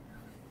on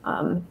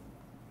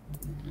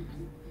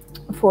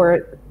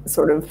for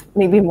sort of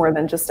maybe more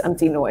than just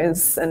empty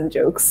noise and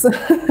jokes.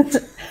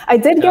 I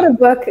did get a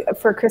book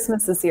for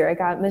Christmas this year. I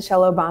got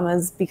Michelle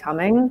Obama's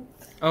Becoming.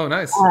 Oh,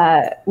 nice.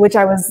 Which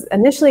I was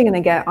initially going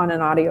to get on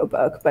an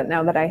audiobook, but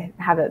now that I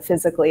have it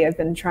physically, I've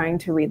been trying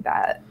to read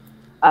that,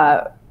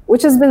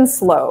 which has been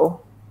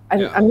slow.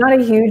 I'm not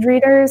a huge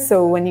reader,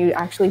 so when you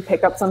actually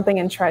pick up something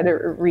and try to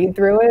read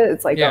through it,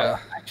 it's like,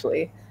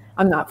 actually,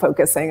 I'm not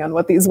focusing on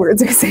what these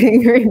words are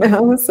saying right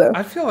now. So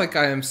I feel like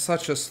I am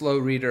such a slow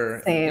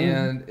reader. Same.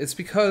 And it's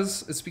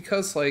because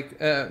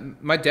like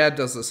my dad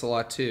does this a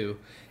lot too.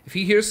 If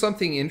he hears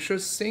something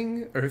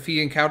interesting or if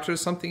he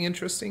encounters something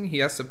interesting, he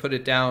has to put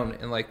it down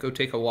and like go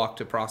take a walk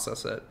to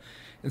process it.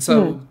 And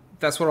so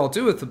that's what I'll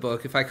do with the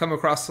book. If I come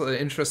across an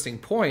interesting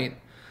point,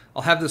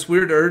 I'll have this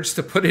weird urge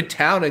to put it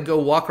down and go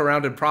walk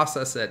around and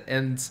process it.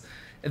 And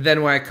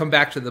then when I come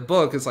back to the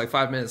book, it's like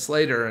 5 minutes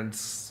later and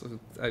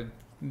I'm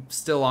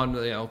still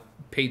on,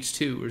 page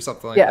 2 or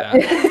something like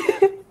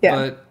that.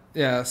 But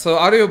so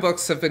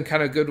audiobooks have been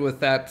kind of good with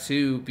that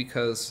too,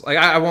 because like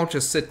I won't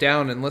just sit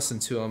down and listen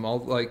to them. I'll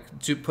like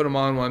put them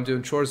on when I'm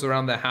doing chores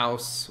around the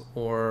house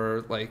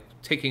or like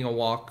taking a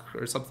walk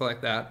or something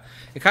like that.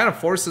 It kind of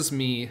forces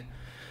me,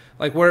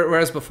 like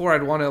whereas before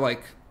I'd want to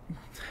like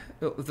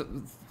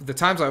the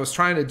times I was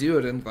trying to do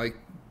it and like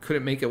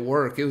couldn't make it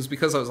work, it was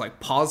because I was like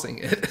pausing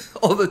it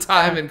all the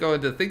time and going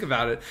to think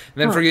about it and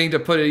then forgetting to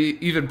put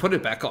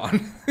it back on.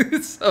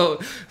 So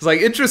it's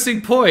like,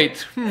 interesting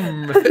point,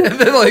 and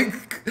then like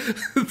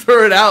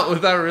throw it out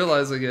without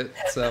realizing it.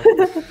 So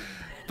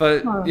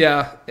but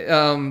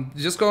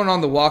just going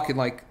on the walk and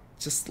like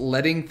just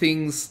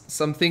letting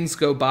some things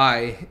go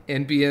by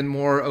and being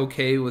more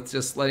okay with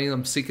just letting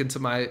them sink into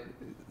my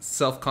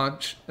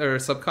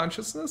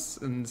subconsciousness,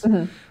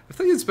 and I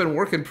think it's been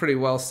working pretty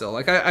well still.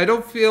 Like I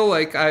don't feel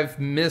like I've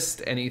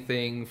missed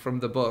anything from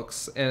the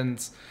books,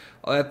 and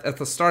at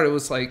the start it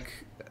was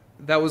like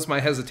that was my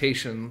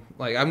hesitation,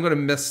 like I'm gonna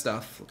miss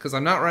stuff because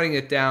I'm not writing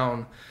it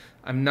down.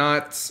 I'm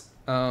not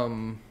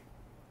I'm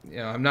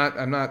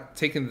not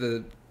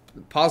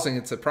pausing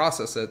it to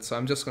process it, so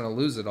I'm just gonna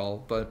lose it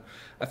all. But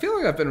I feel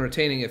like I've been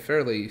retaining it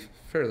fairly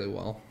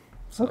well.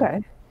 So.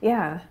 Okay.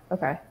 Yeah.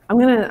 Okay. I'm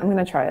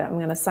gonna try it. I'm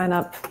gonna sign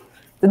up.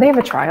 Did they have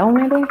a trial?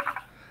 Maybe.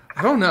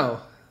 I don't know.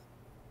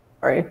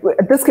 All right.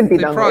 This could be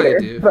done later.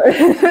 Do. But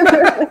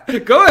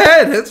go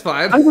ahead. It's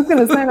fine. I'm just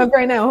gonna sign up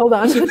right now. Hold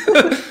on.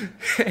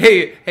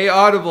 Hey,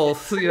 Audible.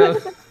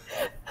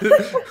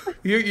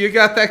 You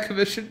got that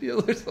commission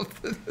deal or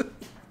something?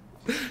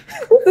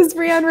 This is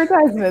free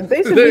advertisement.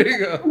 They should. There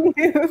you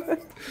go.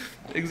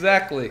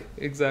 Exactly.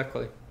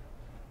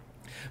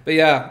 But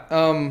yeah.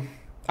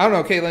 I don't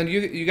know, Kaitlyn.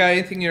 You got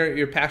anything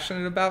you're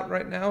passionate about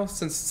right now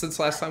since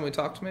last time we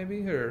talked,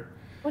 maybe, or?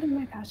 What am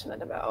I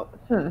passionate about?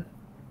 I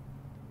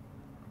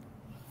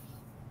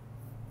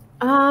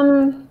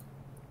don't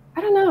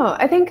know. know.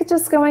 I think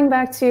just going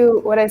back to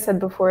what I said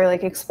before,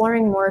 like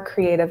exploring more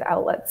creative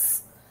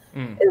outlets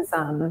is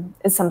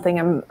something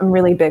I'm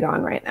really big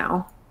on right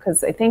now.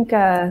 Because I think,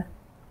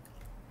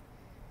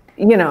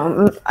 you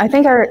know, I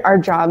think our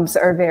jobs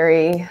are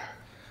very,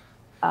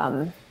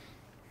 what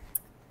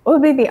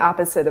would be the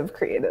opposite of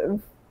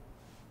creative?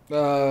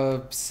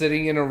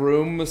 Sitting in a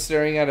room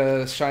staring at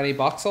a shiny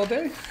box all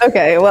day.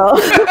 Okay, well,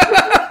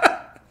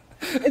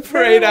 it's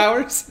for 8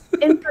 hours.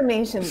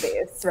 Information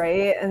based,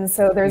 right? And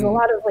so there's a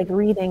lot of like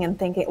reading and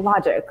thinking,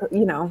 logic,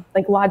 you know,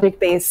 like logic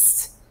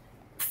based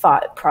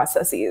thought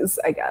processes,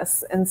 I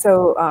guess. And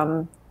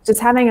so just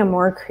having a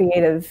more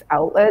creative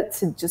outlet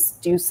to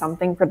just do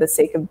something for the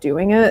sake of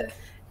doing it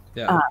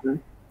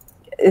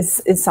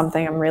is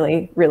something I'm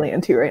really, really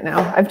into right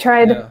now. I've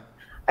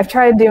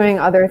tried doing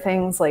other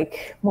things,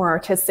 like more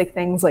artistic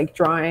things like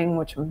drawing,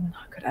 which I'm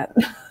not good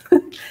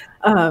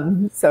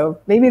at. So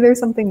maybe there's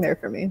something there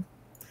for me.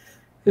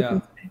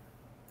 Yeah.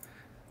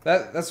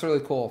 That's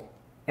really cool.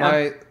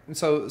 Yeah.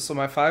 So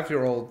my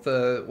 5-year-old,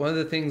 one of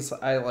the things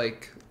I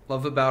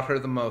love about her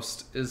the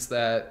most is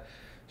that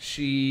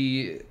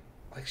she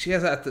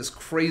has this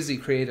crazy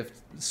creative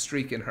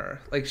streak in her.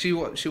 Like she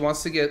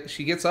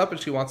gets up and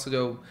she wants to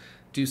go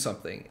do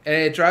something, and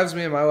it drives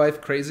me and my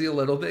wife crazy a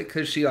little bit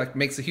because she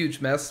makes a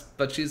huge mess,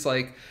 but she's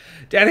like,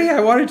 Daddy,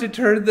 I wanted to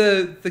turn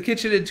the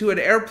kitchen into an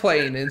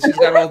airplane, and she's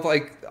got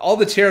all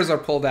the chairs are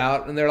pulled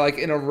out and they're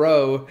in a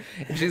row,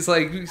 and she's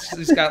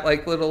got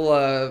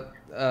little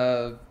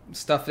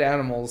stuffed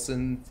animals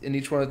in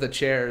each one of the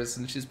chairs,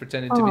 and she's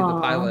pretending to be the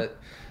pilot.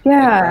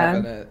 Yeah,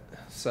 grabbing it.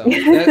 So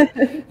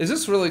it's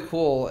just really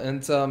cool.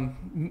 And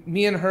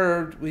me and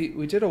her,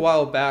 we did a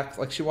while back.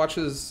 She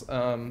watches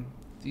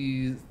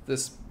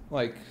this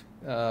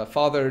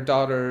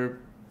father-daughter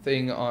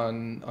thing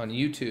on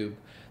YouTube.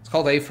 It's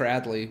called A for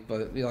Adley,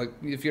 but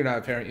if you're not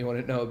a parent, you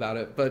wouldn't know about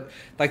it. But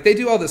they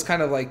do all this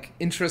kind of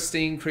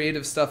interesting,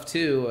 creative stuff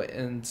too.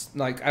 And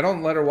I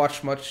don't let her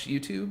watch much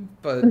YouTube,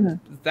 but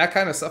that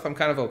kind of stuff I'm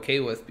kind of okay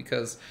with,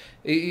 because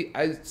she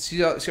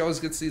always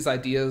gets these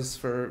ideas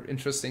for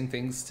interesting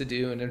things to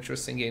do and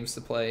interesting games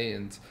to play.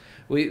 And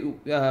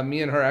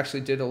me and her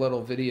actually did a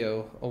little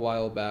video a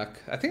while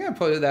back. I think I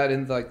put that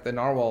in the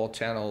Nrwl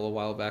channel a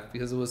while back,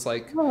 because it was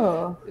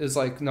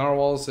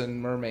narwhals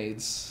and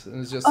mermaids. And it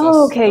was just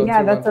okay,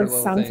 yeah, that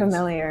does sound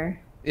familiar.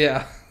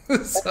 Yeah.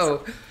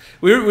 So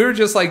we were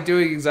just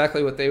doing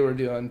exactly what they were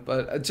doing,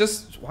 but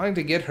just wanting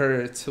to get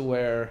her to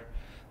where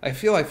I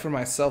feel like for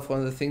myself, one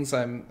of the things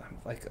I'm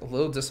a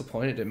little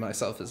disappointed in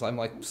myself is I'm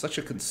such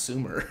a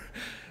consumer.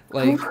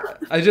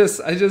 I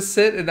just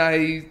sit and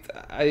I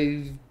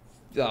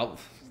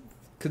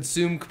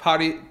consume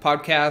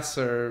podcasts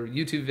or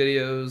YouTube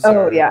videos.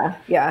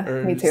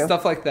 Or me too.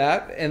 Stuff like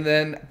that,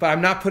 but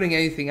I'm not putting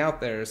anything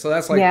out there. So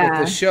that's what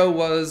the show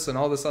was and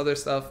all this other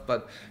stuff.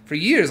 But for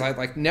years,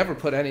 I never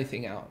put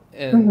anything out,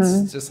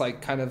 and just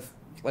kind of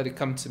let it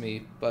come to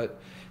me.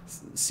 But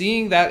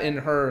seeing that in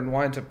her and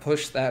wanting to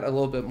push that a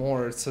little bit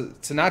more,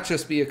 to not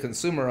just be a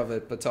consumer of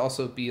it, but to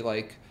also be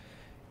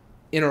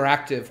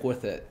interactive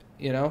with it.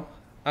 You know,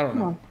 I don't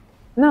know.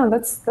 No,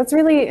 that's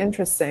really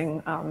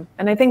interesting, and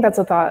I think that's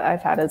a thought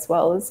I've had as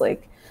well. Is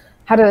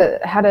how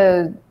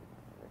to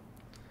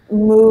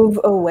move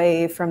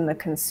away from the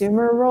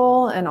consumer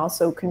role and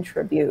also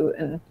contribute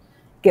and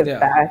give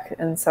back.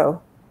 And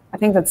so I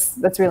think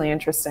that's really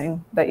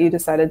interesting that you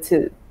decided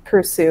to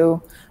pursue.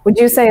 Would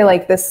you say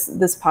this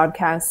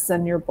podcast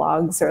and your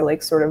blogs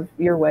are sort of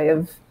your way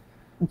of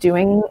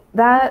doing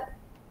that?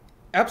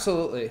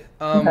 Absolutely.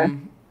 Okay.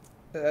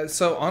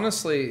 So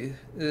honestly,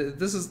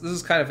 this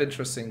is kind of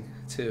interesting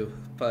too.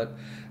 But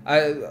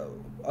a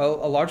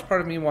large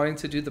part of me wanting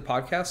to do the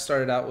podcast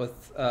started out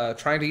with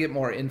trying to get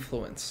more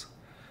influence.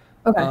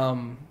 Okay.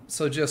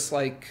 So just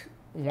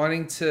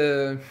wanting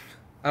to,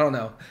 I don't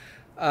know.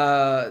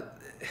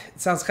 It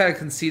sounds kind of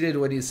conceited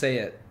when you say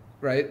it,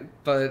 right?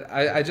 But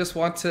I just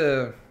want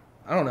to.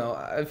 I don't know.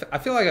 I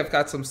feel like I've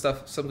got some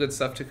good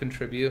stuff to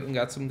contribute, and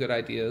got some good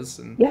ideas,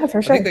 and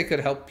for sure. I think they could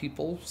help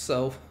people.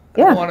 So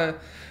I want to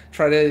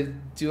try to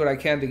do what I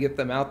can to get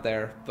them out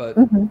there, but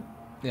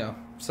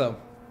so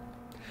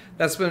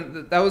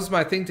that was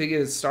my thing to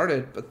get it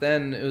started. But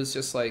then it was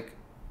just I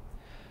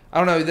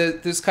don't know,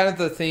 there's kind of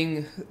the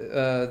thing,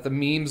 the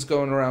memes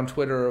going around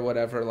Twitter or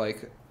whatever,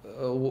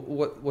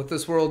 what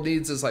this world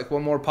needs is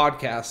one more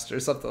podcast or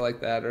something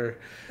like that. Or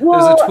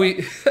there's a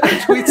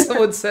tweet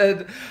someone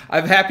said,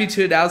 I'm happy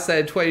to announce that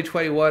in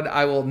 2021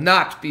 I will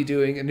not be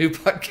doing a new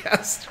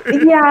podcast.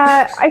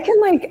 Yeah, I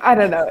can I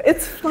don't know.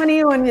 It's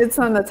funny when it's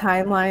on the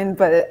timeline,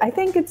 but I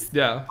think it's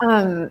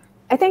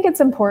I think it's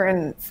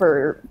important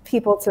for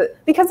people to,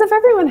 because if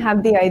everyone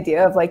had the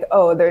idea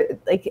of they're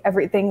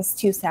everything's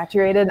too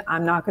saturated,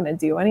 I'm not going to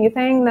do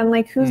anything, then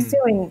who's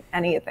doing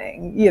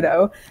anything, you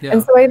know? Yeah.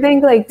 And so I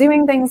think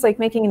doing things like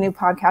making a new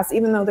podcast,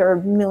 even though there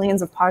are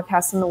millions of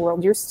podcasts in the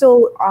world, you're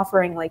still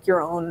offering your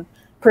own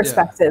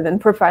perspective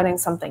and providing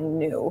something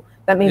new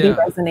that maybe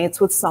resonates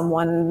with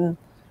someone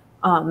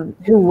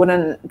who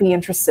wouldn't be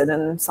interested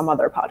in some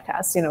other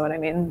podcast. You know what I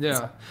mean?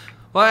 Yeah.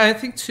 Well, I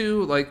think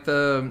too, like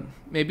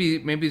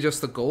maybe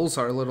just the goals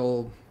are a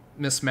little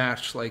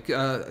mismatched. Like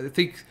I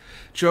think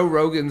Joe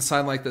Rogan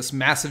signed like this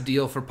massive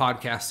deal for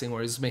podcasting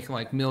where he's making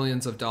like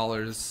millions of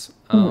dollars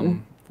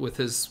with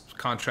his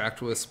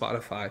contract with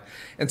Spotify,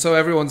 and so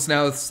everyone's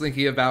now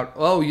thinking about,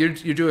 oh, you're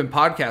doing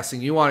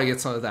podcasting, you want to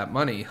get some of that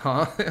money,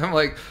 huh? I'm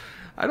like,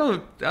 I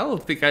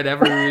don't think I'd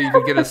ever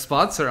even get a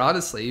sponsor,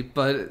 honestly,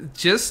 but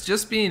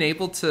just being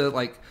able to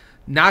like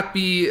not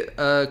be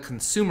a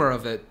consumer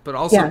of it, but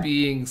also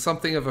being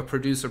something of a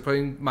producer,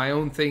 putting my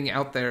own thing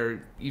out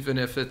there, even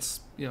if it's,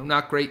 you know,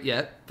 not great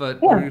yet,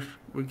 but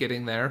we're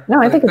getting there.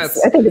 No, I think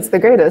it's the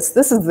greatest.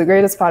 This is the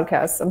greatest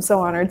podcast. I'm so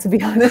honored to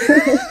be on it.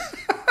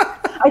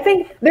 I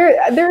think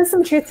there is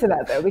some truth to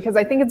that, though, because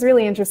I think it's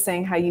really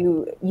interesting how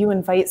you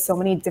invite so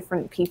many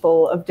different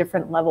people of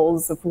different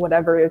levels of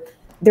whatever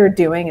they're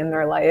doing in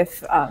their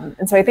life.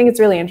 And so I think it's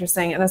really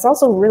interesting. And it's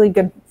also really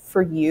good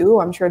for you.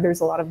 I'm sure there's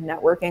a lot of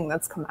networking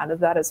that's come out of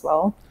that as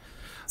well.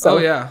 So, oh,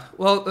 yeah.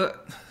 Well,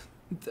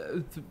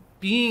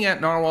 being at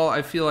Nrwl,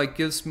 I feel like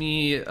gives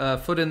me a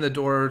foot in the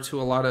door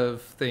to a lot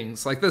of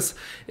things. Like this,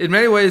 in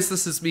many ways,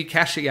 this is me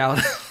cashing out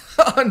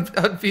on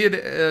being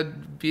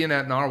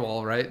at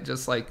Nrwl, right?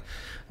 Just like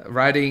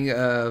riding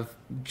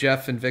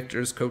Jeff and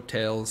Victor's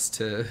coattails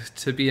to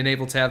being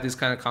able to have these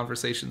kind of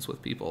conversations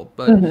with people.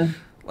 But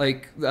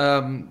like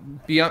beyond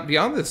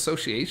the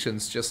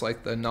associations, just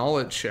like the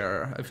knowledge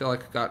share, I feel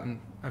like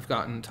I've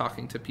gotten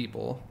talking to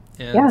people,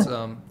 and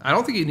I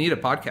don't think you need a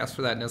podcast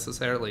for that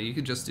necessarily. You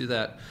could just do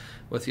that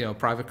with, you know,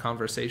 private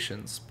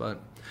conversations. But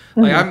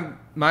like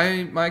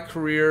my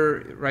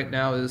career right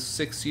now is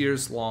 6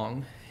 years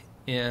long,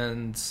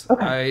 and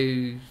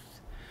I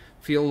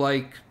feel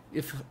like,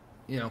 if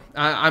you know,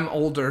 I'm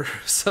older,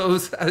 so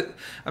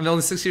I'm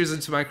only 6 years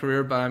into my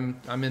career, but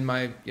I'm in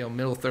my, you know,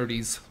 middle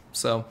 30s,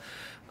 so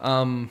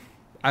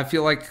I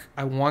feel like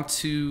I want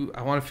to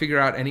figure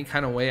out any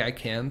kind of way I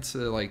can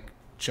to like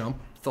jump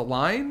the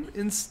line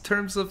in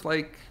terms of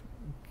like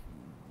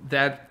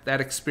that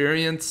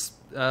experience,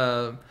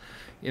 curve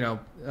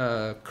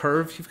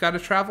you've got to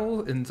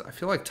travel. And I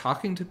feel like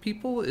talking to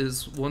people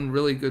is one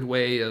really good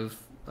way of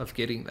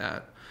getting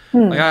that.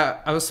 Like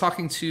I was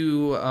talking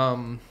to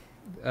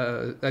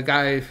a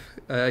guy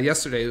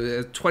yesterday who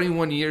had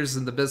 21 years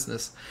in the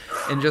business,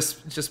 and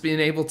just being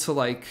able to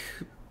like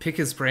pick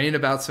his brain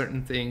about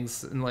certain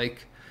things, and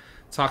like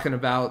talking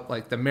about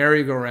like the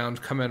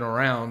merry-go-round coming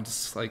around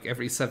like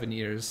every 7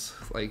 years.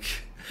 Like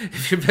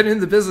if you've been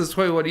in the business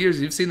 21 years,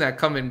 you've seen that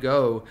come and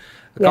go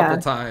a couple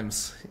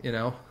times, you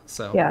know?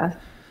 So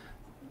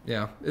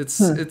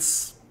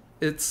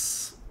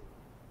it's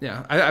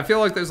I feel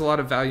like there's a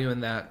lot of value in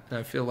that. And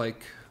I feel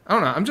like, I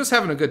don't know, I'm just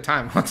having a good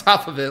time on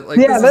top of it. Like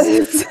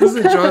this is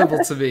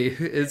enjoyable to me.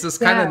 It's just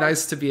kind of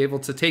nice to be able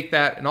to take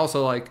that and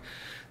also like,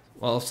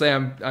 well, say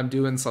I'm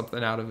doing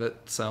something out of it.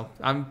 So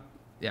I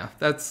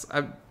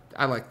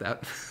like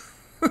that.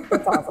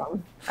 That's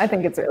awesome. I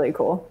think it's really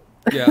cool.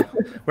 Yeah.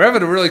 We're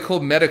having a really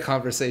cool meta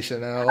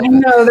conversation. I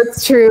know,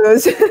 that's true.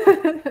 Is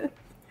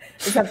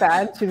that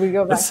bad? Should we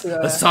go back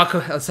to let's have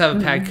a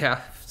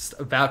podcast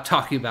about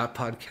talking about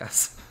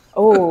podcasts.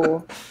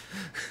 Oh,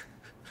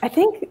 I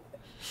think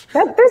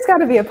there's got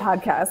to be a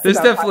podcast. There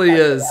definitely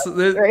is.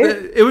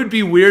 Right? It would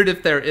be weird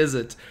if there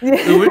isn't.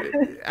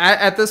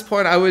 At this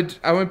point, I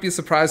wouldn't be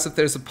surprised if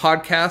there's a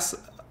podcast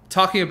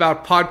talking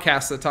about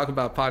podcasts that talk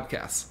about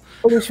podcasts.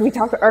 Oh, should we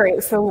talk? All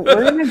right, so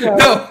we're gonna go.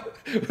 No,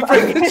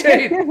 break the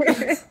chain.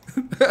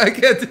 I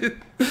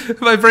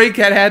can't. My brain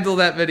can't handle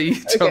that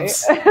many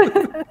jumps.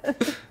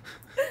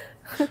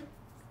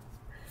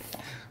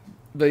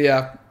 But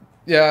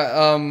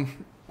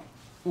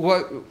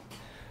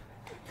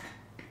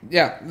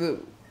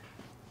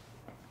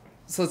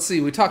so let's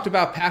see. We talked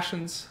about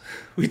passions.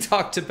 We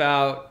talked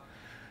about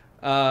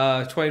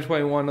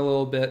 2021 a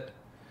little bit.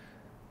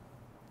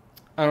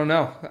 I don't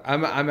know.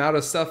 I'm out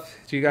of stuff.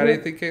 Do you got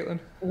anything, Kaitlyn?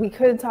 We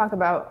could talk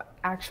about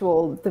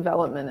actual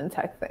development and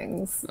tech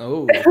things.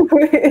 Oh,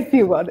 if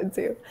you wanted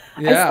to.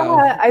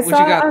 Yeah. I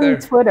saw on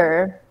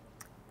Twitter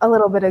a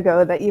little bit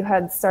ago that you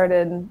had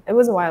started. It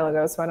was a while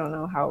ago, so I don't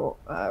know how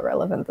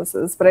relevant this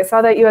is. But I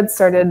saw that you had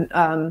started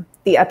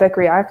the Epic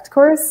React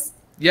course.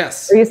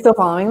 Yes. Are you still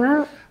following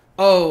that?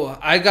 Oh,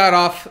 I got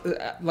off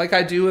like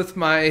I do with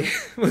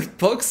with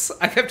books.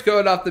 I kept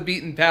going off the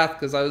beaten path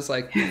because I was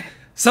like,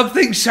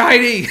 something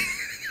shiny.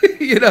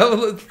 You know,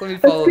 let me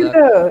follow that.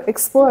 Go.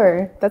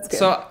 Explore. That's good.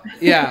 So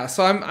yeah,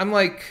 so I'm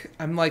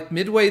like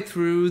midway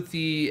through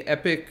the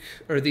Epic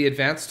or the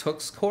Advanced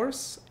Hooks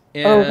course.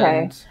 And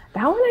okay,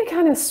 that one I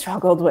kind of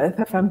struggled with,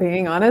 if I'm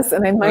being honest,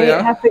 and I might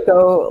have to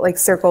go like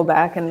circle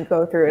back and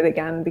go through it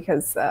again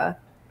because I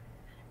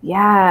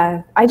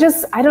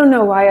don't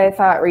know why I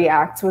thought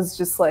React was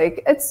just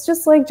like, it's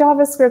just like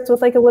JavaScript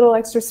with like a little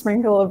extra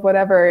sprinkle of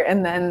whatever,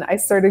 and then I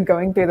started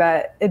going through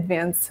that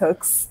Advanced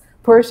Hooks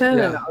portion,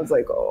 and I was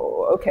like,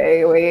 oh,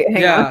 okay, wait,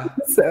 hang on.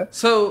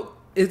 So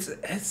it's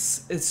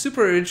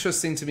super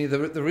interesting to me.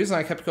 The reason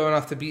I kept going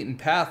off the beaten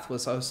path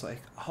was I was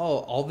like, oh,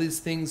 all these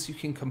things, you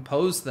can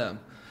compose them.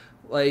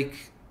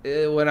 Like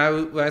when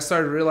I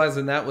started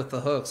realizing that with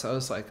the hooks, I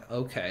was like,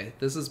 okay,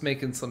 this is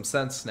making some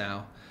sense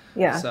now.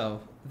 Yeah.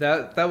 So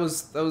that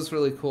was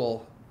really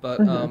cool. But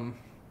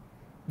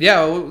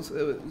yeah.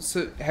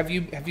 So have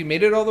you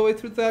made it all the way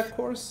through that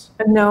course?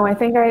 No, I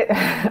think I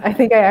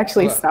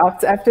actually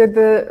stopped after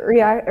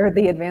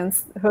the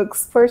advanced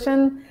hooks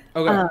portion.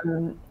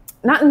 Okay.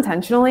 Not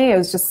intentionally. It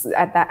was just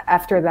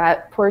after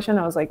that portion,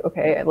 I was like,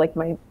 okay, like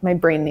my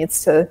brain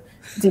needs to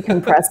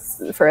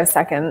decompress for a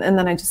second, and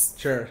then I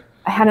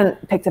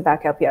hadn't picked it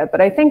back up yet.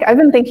 But I think I've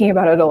been thinking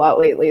about it a lot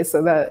lately,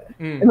 so that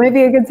it might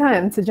be a good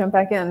time to jump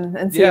back in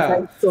and see if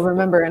I still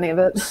remember any of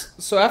it.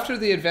 So after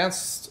the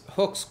advanced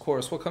hooks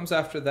course, what comes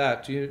after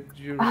that? Do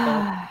you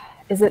recall?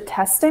 Is it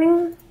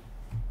testing?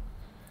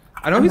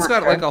 I know he's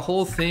got like a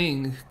whole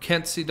thing.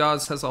 Kent C.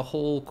 Dawes has a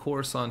whole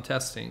course on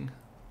testing.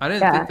 I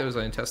didn't think there was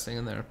any testing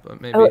in there, but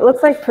maybe. Oh, it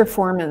looks like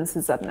performance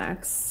is up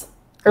next.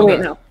 Or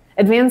wait, no.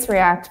 Advanced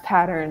React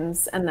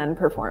patterns and then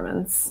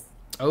performance.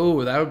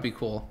 Oh, that would be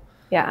cool.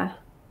 Yeah.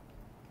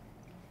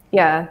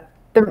 Yeah.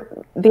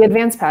 The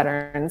advanced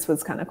patterns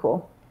was kind of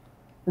cool.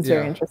 It's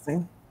very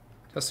interesting.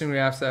 Testing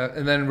React,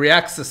 and then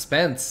React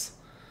suspense.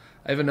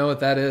 I even know what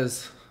that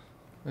is.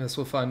 I guess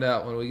we'll find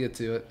out when we get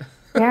to it.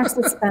 React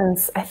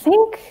suspense. I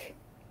think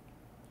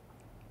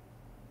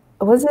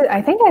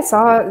I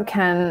saw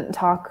Ken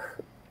talk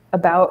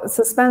about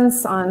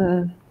suspense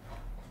on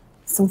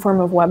some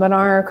form of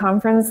webinar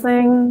conference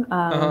thing.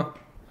 But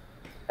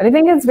I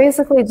think it's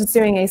basically just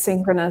doing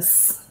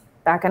asynchronous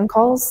backend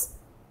calls.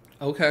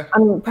 Okay.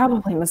 I'm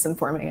probably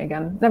misinforming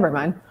again. Never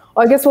mind.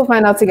 Well, I guess we'll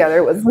find out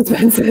together what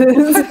suspense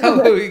is.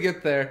 How do we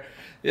get there?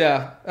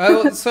 Yeah.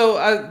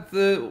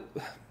 The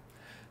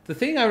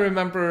thing I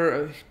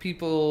remember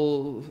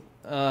people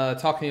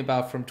talking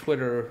about from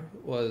Twitter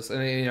was,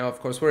 and of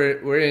course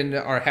we're in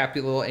our happy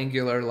little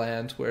Angular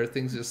land where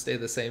things just stay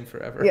the same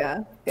forever.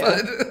 Yeah.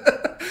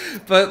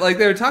 But like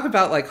they were talking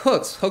about like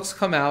hooks. Hooks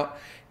come out,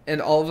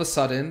 and all of a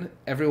sudden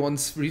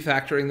everyone's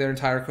refactoring their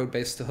entire code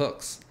base to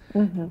hooks.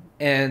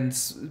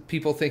 And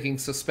people thinking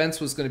suspense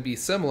was going to be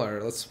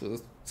similar.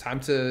 Time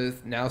to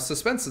now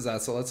suspense is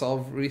out, so let's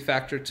all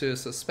refactor to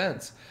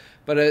suspense.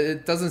 But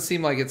it doesn't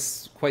seem like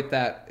it's quite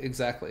that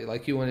exactly.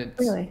 Like you wouldn't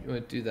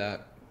do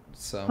that.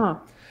 So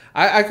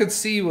I could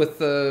see with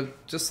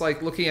just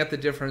like looking at the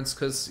difference,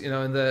 because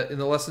in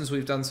the lessons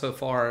we've done so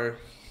far,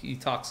 he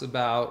talks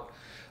about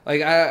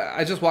like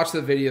I just watched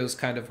the videos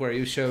kind of where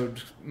he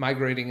showed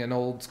migrating an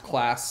old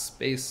class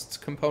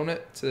based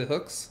component to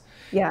hooks.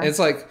 Yeah, and it's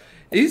like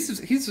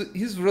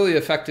he's really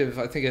effective,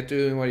 I think, at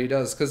doing what he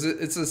does, because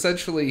it's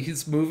essentially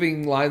he's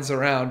moving lines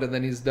around and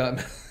then he's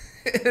done,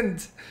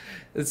 and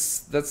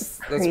that's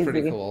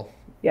pretty cool.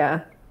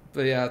 Yeah,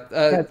 but yeah,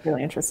 that's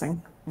really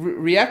interesting.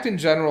 React in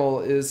general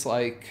is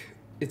like,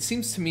 it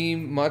seems to me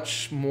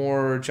much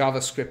more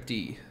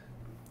JavaScript-y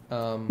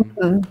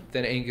than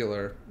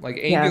Angular. Like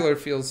Angular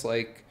feels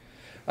like,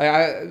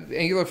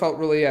 Angular felt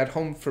really at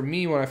home for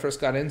me when I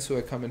first got into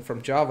it coming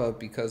from Java,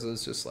 because it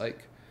was just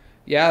like,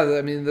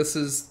 I mean,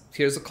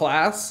 here's a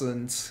class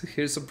and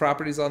here's some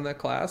properties on that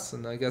class,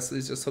 and I guess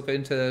these just hook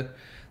into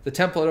the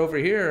template over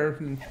here,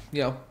 and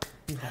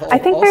I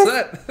think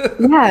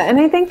and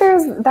I think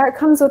that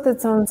comes with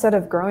its own set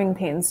of growing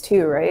pains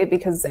too, right?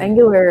 Because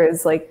Angular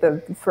is like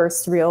the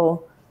first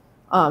real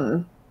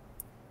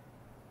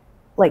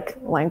like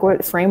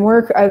language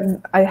framework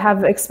I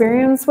have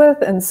experience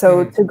with, and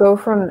so to go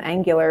from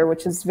Angular,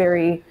 which is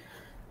very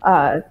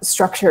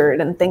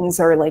structured and things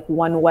are like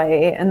one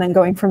way, and then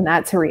going from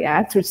that to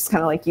React, which is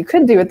kind of like you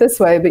could do it this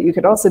way, but you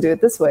could also do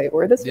it this way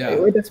or this way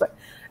or this way.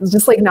 It's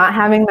just like not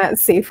having that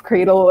safe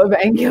cradle of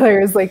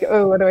Angular is like,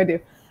 oh, what do I do?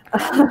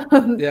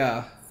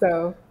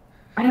 So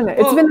I don't know.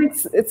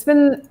 It's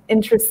been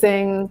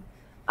interesting,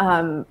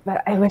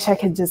 but I wish I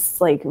could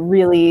just like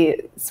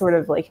really sort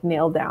of like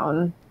nail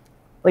down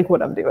like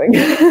what I'm doing.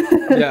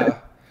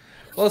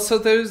 Well, so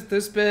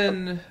there's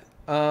been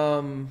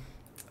I'm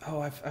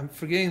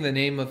forgetting the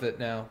name of it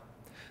now.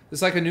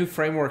 There's like a new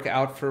framework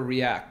out for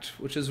React,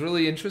 which is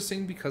really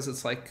interesting because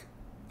it's like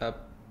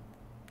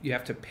you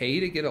have to pay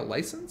to get a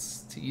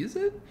license to use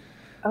it.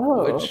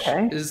 Which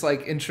is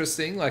like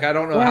interesting. Like I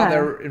don't know how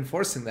they're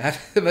enforcing that,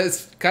 but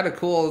it's kind of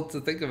cool to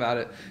think about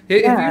it.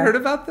 Have you heard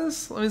about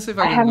this? Let me see if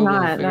I can Google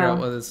and figure out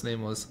what its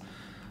name was.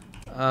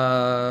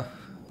 Oh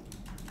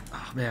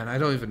man, I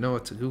don't even know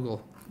what to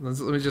Google. Let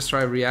me just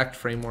try React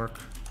framework.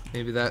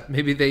 Maybe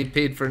they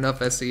paid for enough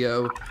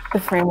SEO. The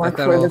framework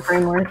for the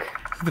framework.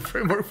 The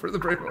framework for the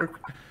framework.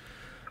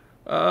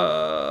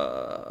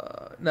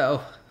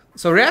 No.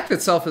 So React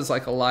itself is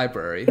like a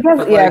library.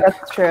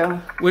 That's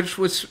true. Which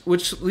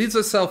leaves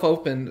itself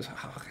open.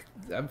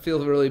 I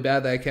feel really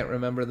bad that I can't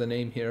remember the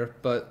name here,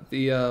 but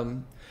it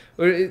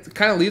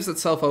kind of leaves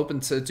itself open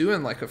to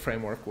doing like a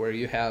framework where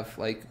you have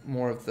like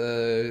more of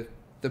the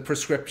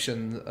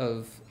prescription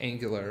of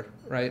Angular,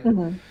 right?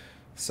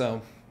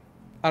 So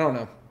I don't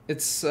know. It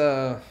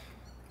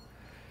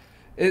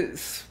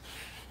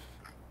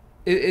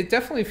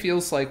definitely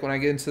feels like when I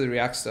get into the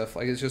React stuff,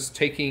 like it's just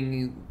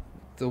taking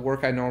the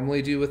work I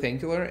normally do with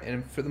Angular,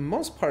 and for the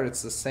most part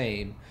it's the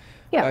same,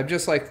 Yeah. I'm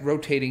just like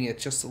rotating it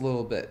just a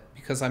little bit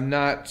because I'm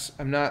not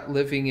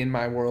living in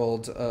my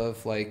world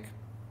of like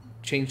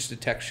change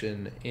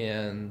detection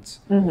and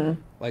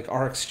like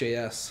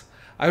RxJS.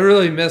 I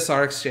really miss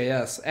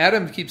RxJS.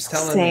 Adam keeps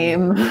telling me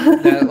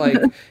that like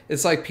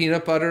it's like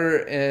peanut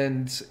butter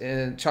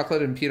and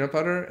chocolate and peanut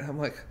butter. And I'm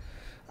like,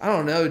 I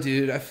don't know,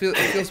 dude. It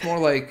feels more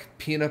like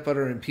peanut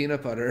butter and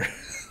peanut butter.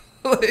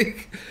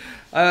 Like,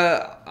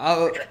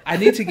 I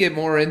need to get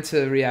more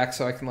into React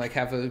so I can like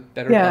have a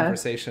better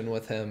conversation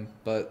with him.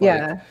 But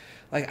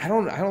like I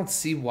don't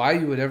see why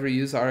you would ever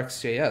use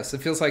RxJS. It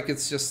feels like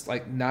it's just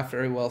like not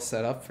very well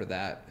set up for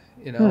that,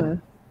 you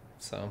know.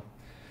 So,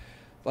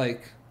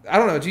 like, I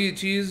don't know. Do you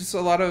use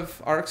a lot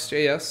of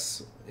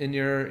RxJS in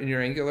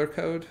your Angular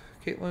code,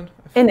 Kaitlyn?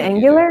 In like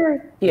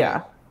Angular,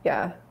 yeah.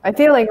 I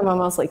feel like I'm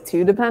almost like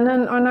too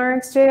dependent on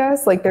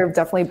RxJS. Like there have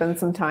definitely been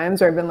some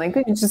times where I've been like,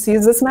 could you just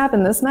use this map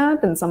and this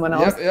map, and someone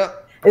else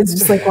is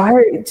just like, why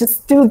are you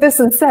just do this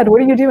instead?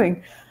 What are you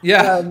doing?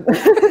 Yeah.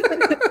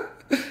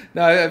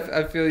 No,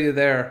 I feel you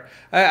there.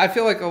 I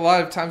feel like a lot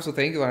of times with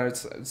Angular,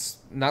 it's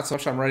not so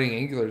much I'm writing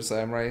Angular as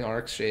I'm writing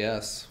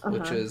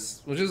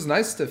RxJS, which is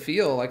nice to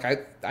feel. Like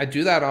I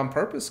do that on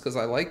purpose because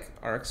I like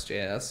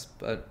RxJS,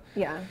 but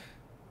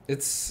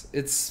it's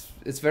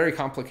very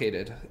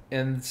complicated,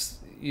 and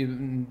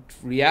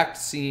React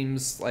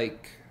seems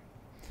like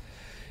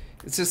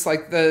it's just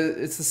like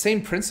it's the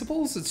same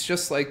principles. It's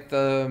just like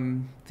the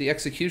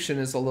execution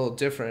is a little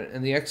different,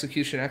 and the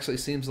execution actually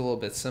seems a little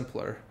bit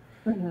simpler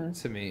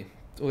to me.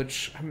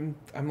 Which I'm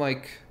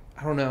like,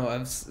 I don't know.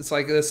 It's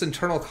like this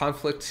internal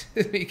conflict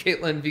in me,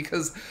 Kaitlyn,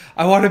 because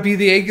I want to be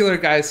the Angular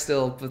guy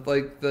still, but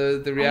like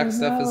the React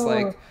stuff is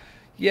like,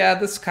 yeah,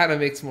 this kind of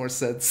makes more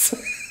sense.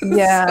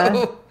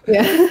 Yeah.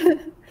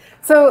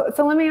 So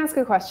let me ask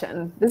a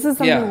question. This is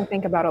something I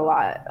think about a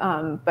lot,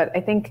 but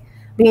I think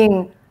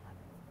being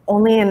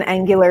only an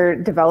Angular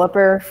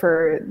developer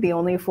for the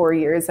only 4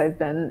 years I've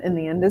been in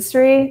the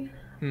industry,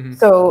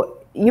 so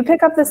you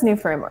pick up this new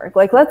framework.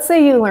 Like, let's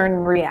say you learn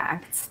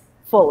React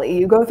fully.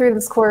 You go through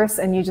this course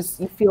and you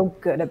feel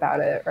good about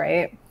it,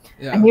 right?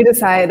 Yeah. And you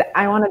decide,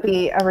 I want to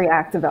be a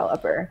React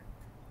developer.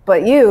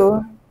 But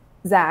you,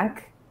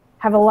 Zach,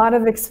 have a lot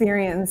of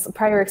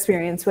prior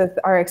experience with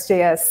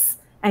RxJS,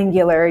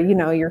 Angular. You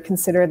know, you're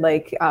considered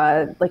like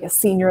a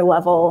senior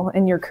level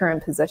in your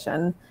current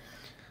position.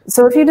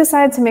 So if you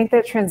decide to make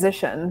that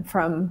transition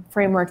from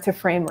framework to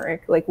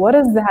framework, like what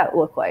does that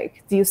look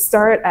like? Do you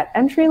start at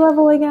entry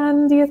level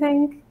again, do you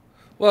think?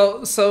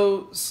 Well,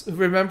 so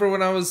remember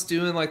when I was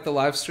doing like the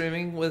live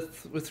streaming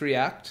with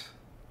React?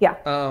 Yeah.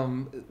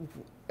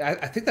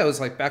 I think that was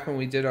like back when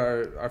we did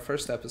our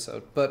first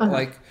episode. But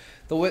like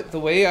the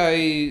way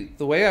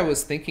I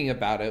was thinking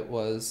about it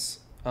was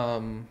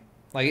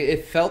like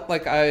it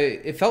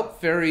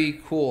felt very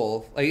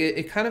cool. Like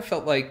it kind of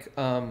felt like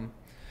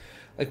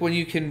when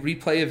you can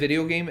replay a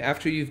video game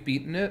after you've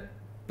beaten it,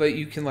 but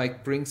you can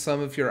like bring some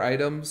of your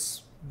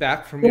items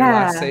back from your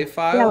last save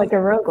file. Yeah, like a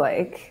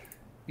roguelike.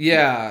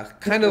 Yeah,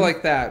 kind of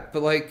like that,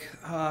 but like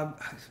I'm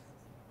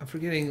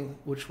forgetting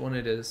which one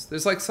it is.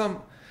 There's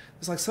some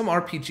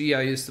RPG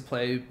I used to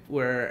play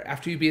where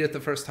after you beat it the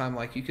first time,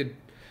 like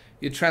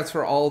you'd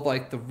transfer all of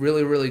like the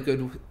really really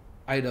good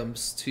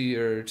items to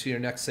your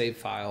next save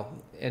file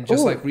and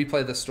just like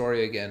replay the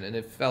story again, and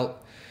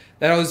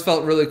that always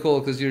felt really cool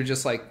because you're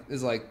just like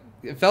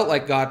it felt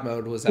like God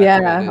mode was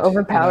activated.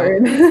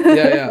 Overpowered. You know?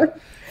 Yeah.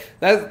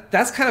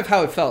 That's kind of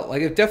how it felt.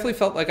 Like it definitely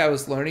felt like I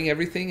was learning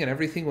everything and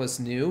everything was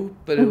new,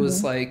 but it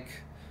was like,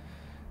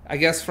 I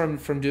guess from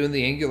doing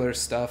the Angular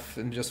stuff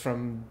and just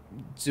from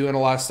doing a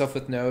lot of stuff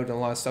with Node and a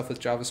lot of stuff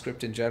with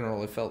JavaScript in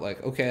general, it felt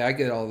like, okay, I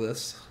get all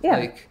this. Yeah.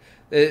 Like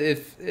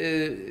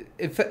it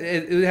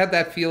had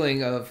that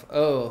feeling of,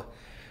 oh,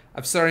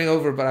 I'm starting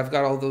over, but I've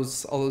got all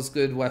those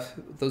good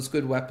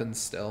weapons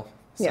still.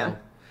 So. Yeah.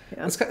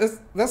 That's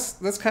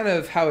kind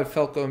of how it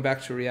felt going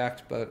back to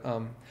React, but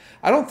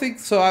I don't think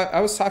so.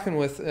 I was talking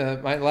with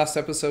my last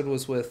episode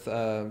was with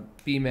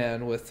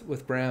B-Man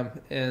with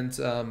Bram, and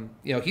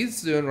you know,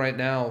 he's doing right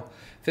now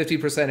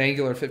 50%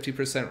 Angular,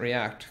 50%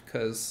 React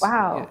because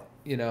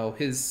you know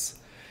he's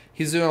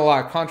doing a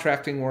lot of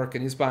contracting work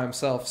and he's by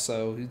himself,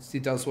 so he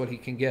does what he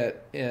can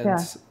get, and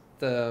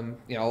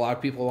you know, a lot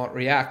of people want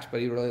React, but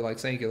he really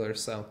likes Angular,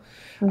 so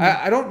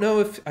I don't know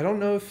if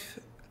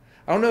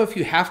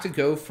you have to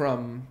go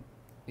from,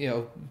 you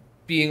know,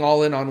 being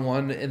all in on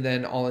one and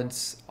then all in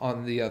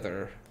on the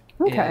other.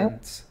 Okay.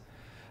 And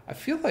I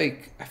feel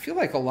like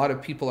a lot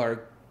of people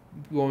are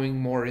going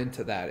more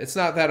into that. It's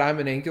not that I'm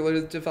an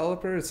Angular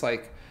developer. It's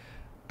like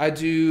I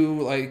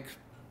do like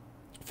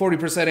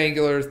 40%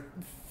 Angular,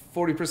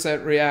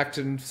 40% React,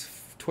 and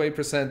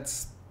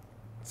 20%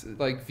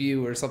 like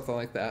Vue or something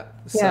like that.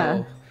 Yeah.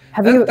 So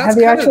have you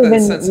actually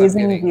been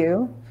using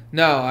Vue?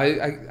 No,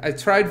 I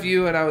tried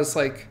Vue and I was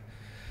like,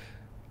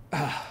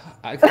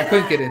 I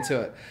couldn't get into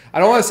it. I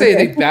don't want to say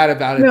anything bad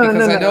about it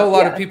because I know a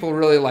lot of people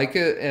really like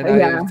it,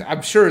 and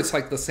I'm sure it's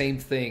like the same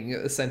thing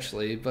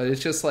essentially, but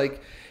it's just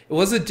like it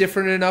wasn't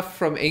different enough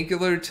from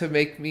Angular to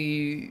make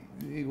me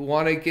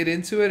want to get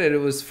into it, and it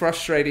was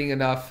frustrating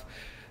enough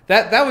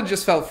that one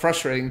just felt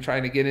frustrating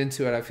trying to get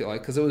into it. I feel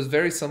like because it was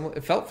very similar.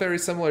 It felt very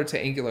similar to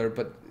Angular,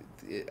 but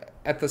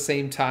at the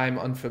same time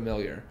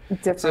unfamiliar.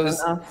 Different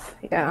enough.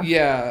 Yeah.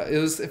 Yeah.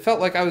 It felt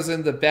like I was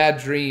in the bad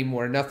dream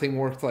where nothing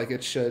worked like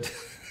it should.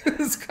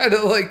 It's kind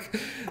of like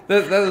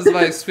that was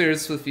my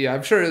experience with Vue.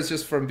 I'm sure it's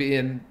just from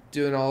doing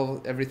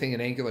everything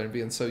in Angular and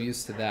being so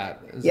used to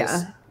that. It's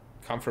just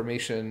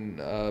confirmation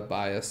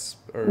bias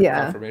or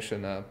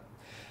confirmation.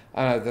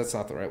 That's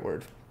not the right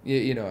word.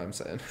 You know what I'm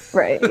saying.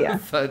 Right, yeah.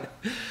 But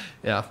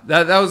yeah,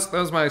 that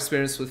was my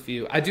experience with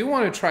Vue. I do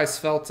want to try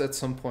Svelte at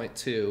some point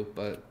too,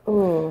 but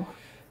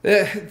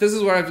this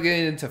is where I'm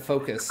getting into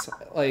focus.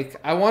 Like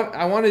I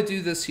want to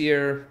do this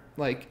year,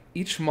 like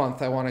each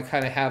month I want to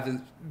kind of have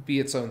it be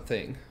its own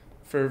thing.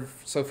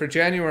 So for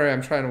January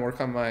I'm trying to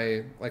work on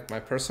my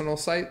personal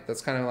site.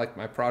 That's kind of like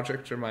my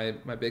project or my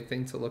big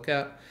thing to look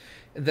at.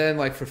 And then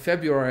like for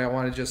February I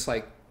want to just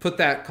like put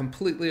that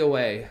completely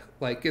away,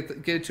 like get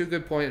it to a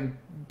good point and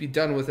be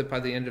done with it by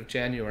the end of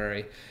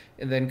January,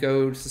 and then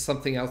go to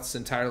something else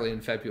entirely in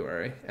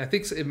February. I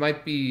think it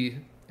might be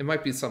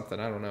something,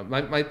 I don't know.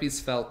 Might be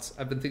Svelte.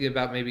 I've been thinking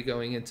about maybe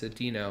going into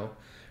Dino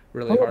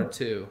really hard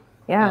too.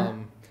 Yeah.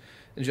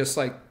 And just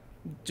like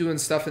doing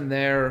stuff in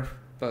there,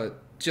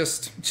 but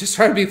just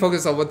try to be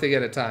focused on one thing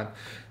at a time.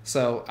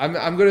 So I'm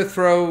going to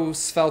throw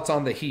Svelte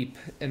on the heap,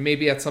 and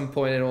maybe at some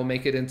point it will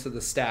make it into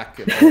the stack,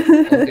 and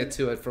I'll get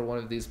to it for one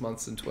of these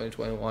months in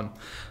 2021.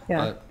 Yeah.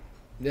 But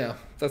yeah,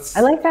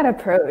 I like that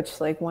approach,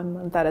 like 1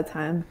 month at a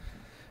time.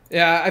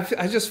 Yeah,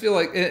 I just feel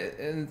like it,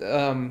 and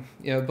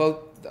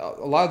both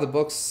a lot of the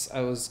books I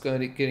was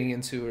getting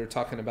into were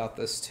talking about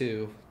this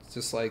too. It's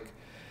just like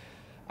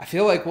I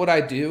feel like what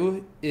I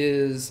do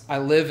is I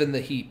live in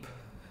the heap.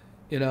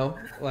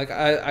 Like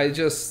I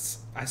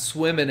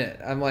swim in it.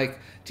 I'm like,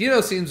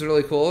 Dino seems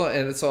really cool,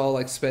 and it's all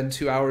like spend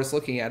 2 hours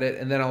looking at it,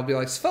 and then I'll be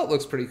like, Svelte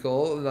looks pretty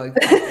cool, and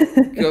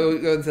like go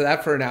into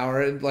that for an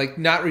hour, and like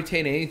not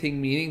retain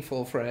anything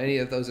meaningful from any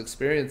of those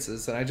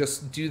experiences, and I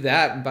just do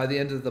that, and by the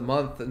end of the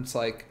month, it's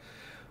like,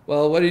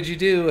 well, what did you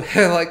do?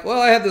 Like, well,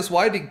 I had this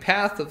winding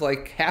path of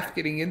like half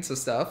getting into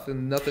stuff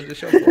and nothing to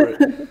show for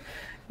it.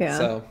 Yeah.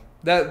 So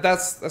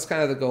that's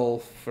kind of the goal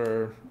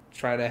for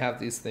trying to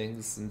have these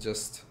things, and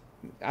just.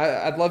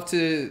 I'd love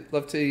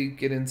to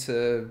get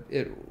into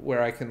it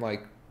where I can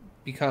like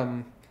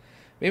become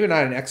maybe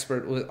not an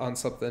expert on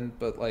something,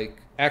 but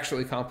like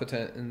actually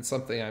competent in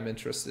something I'm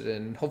interested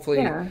in.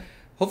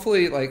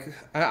 Hopefully, like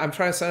I'm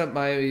trying to set up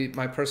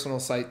my personal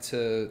site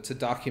to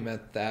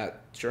document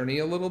that journey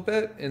a little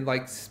bit, and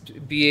like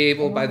be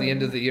able by the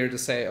end of the year to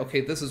say, okay,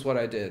 this is what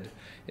I did.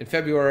 In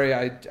February,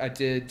 I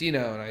did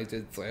Dino, and I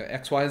did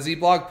X, Y, and Z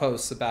blog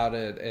posts about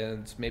it,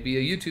 and maybe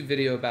a YouTube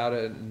video about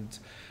it, and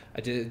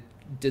I did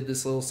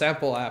this little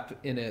sample app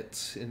in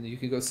it, and you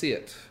can go see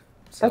it.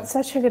 So, that's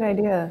such a good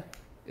idea.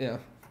 Yeah.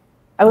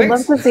 I would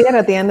love to see it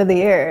at the end of the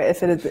year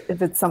if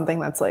it's something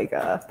that's like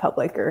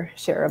public or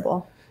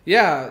shareable.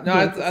 Yeah, no,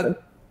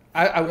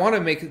 I want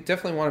to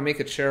definitely want to make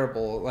it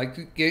shareable.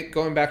 Like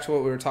going back to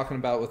what we were talking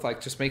about with like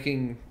just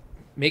making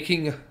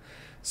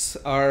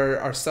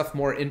our stuff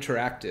more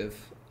interactive.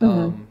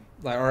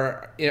 Like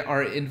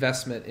our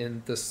investment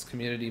in this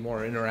community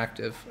more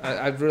interactive.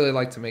 I'd really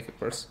like to make it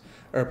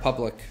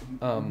public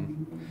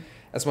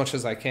as much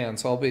as I can.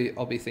 So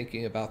I'll be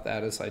thinking about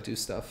that as I do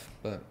stuff.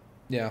 But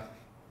yeah,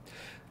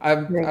 I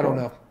don't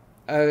know.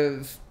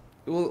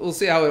 We'll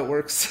see how it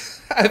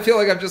works. I feel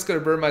like I'm just going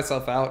to burn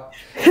myself out.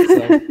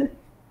 So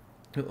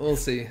we'll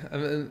see.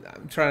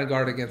 I'm trying to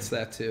guard against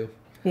that too.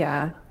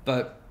 Yeah.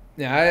 But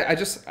yeah,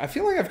 I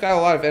feel like I've got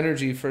a lot of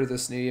energy for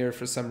this new year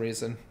for some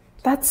reason.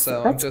 That's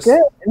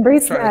good.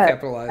 Embrace that. To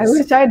capitalize. I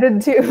wish I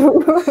did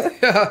too.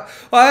 Yeah.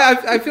 Well,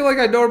 I feel like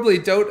I normally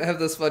don't have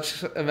this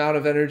much amount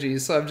of energy,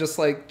 so I'm just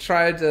like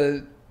trying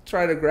to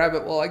grab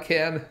it while I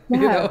can.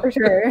 Yeah, for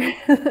sure.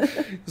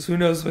 Because who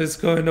knows when it's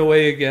going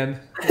away again.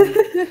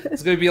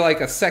 It's going to be like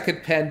a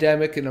second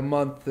pandemic in a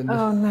month, and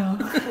oh no,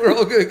 we're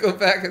all going to go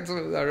back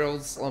into our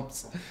old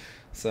slumps.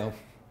 So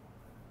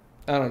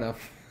I don't know.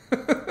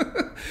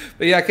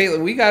 But yeah,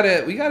 Kaitlyn, we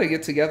gotta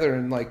get together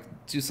and like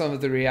do some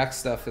of the React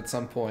stuff at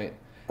some point.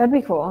 That'd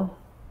be cool.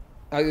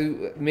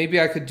 Maybe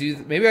I could do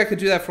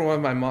that for one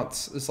of my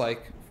months. Is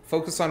like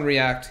focus on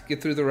React,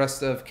 get through the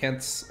rest of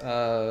Kent's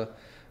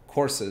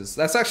courses.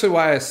 That's actually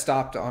why I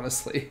stopped,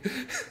 honestly.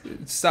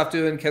 Stopped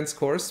doing Kent's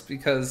course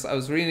because I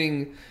was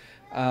reading,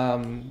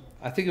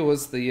 I think it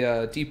was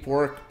the Deep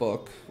Work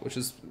book, which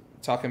is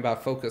talking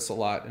about focus a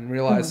lot, and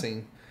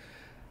realizing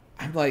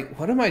I'm like,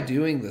 what am I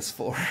doing this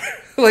for?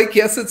 Like,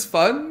 yes, it's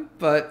fun,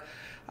 but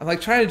I'm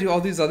like trying to do all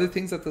these other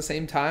things at the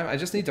same time. I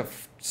just need to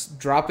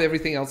drop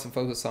everything else and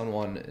focus on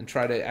one and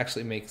try to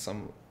actually make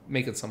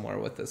it somewhere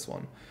with this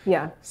one.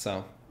 Yeah.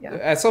 So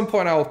at some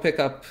point I will pick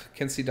up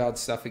Kinsey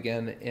Dodd's stuff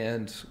again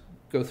and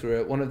go through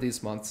it one of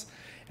these months.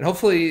 And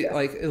hopefully,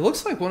 like, it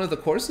looks like one of the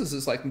courses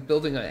is like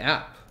building an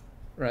app,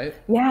 right?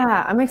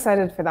 Yeah, I'm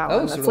excited for that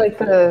one. That's really like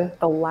cool.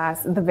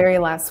 the very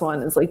last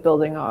one is like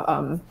building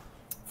a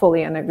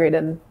fully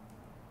integrated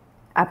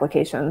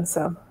application.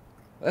 So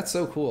That's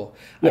so cool.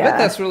 Yeah. I bet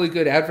that's really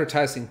good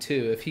advertising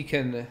too. If he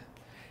can,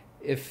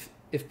 if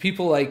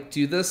people like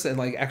do this and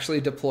like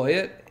actually deploy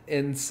it,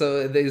 and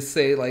so they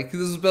say like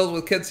this is built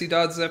with Kelsey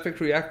Dodd's Epic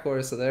React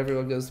Core, so that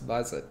everyone goes and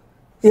buys it.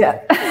 So.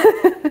 Yeah.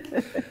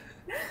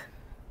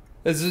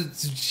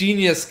 It's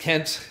genius,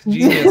 Kent.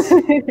 Genius.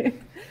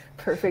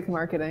 Perfect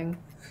marketing.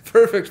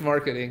 Perfect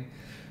marketing.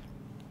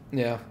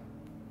 Yeah.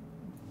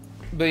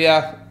 But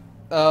yeah.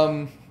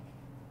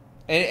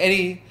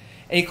 Any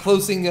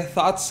closing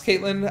thoughts,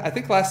 Kaitlyn? I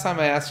think last time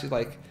I asked you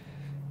like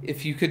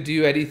if you could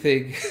do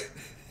anything.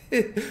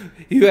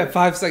 You have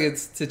 5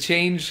 seconds to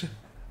change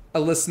a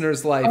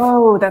listener's life.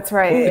 Oh, that's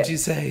right. What would you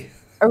say?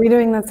 Are we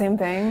doing the same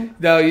thing?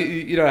 No,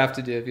 you don't have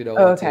to do it if you don't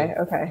want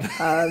to. Okay.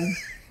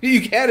 You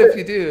can if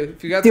you do.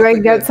 If you got. Do I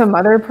get some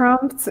other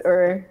prompts,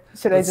 or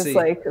should I just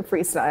like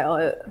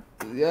freestyle it?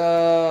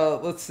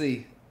 Let's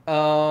see.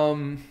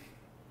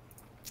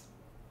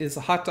 Is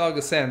a hot dog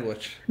a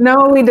sandwich?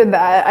 No, we did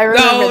that. I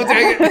remember. No,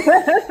 dang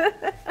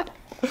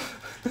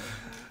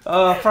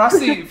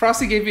it.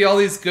 Frosty gave me all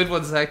these good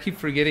ones, and I keep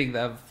forgetting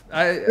them.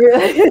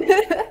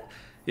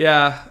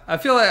 Yeah, I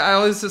feel like I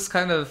always just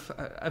kind of.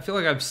 I feel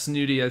like I'm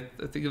snooty. I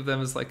think of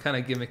them as like kind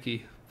of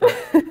gimmicky.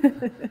 But.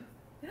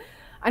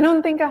 I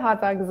don't think a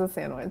hot dog is a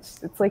sandwich.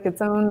 It's like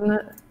its own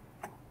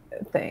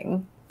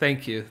thing.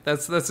 Thank you.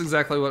 That's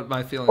exactly what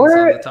my feelings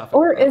on the topic.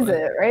 Or is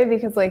it, right?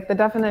 Because like the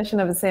definition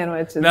of a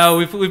sandwich is... No,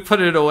 we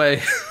put it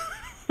away.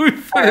 We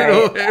put it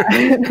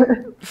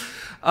away.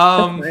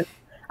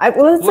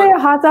 Let's say a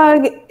hot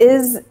dog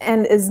is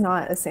and is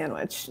not a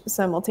sandwich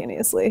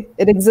simultaneously.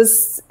 It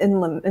exists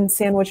in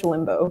sandwich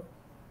limbo.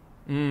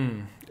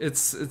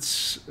 It's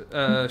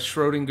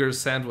Schrodinger's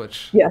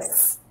sandwich.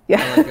 Yes.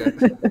 Yeah. I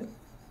like it.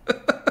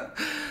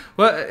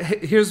 Well,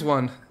 here's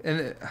one,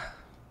 and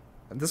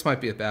this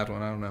might be a bad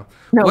one. I don't know.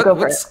 No, go for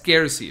what it.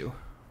 scares you?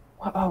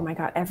 Oh my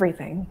God,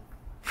 everything.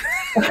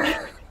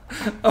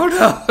 Oh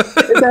no.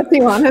 Is that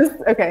too honest?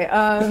 Okay.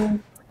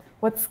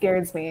 What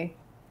scares me?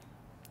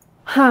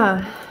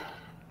 I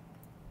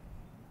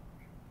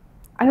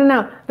don't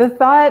know. The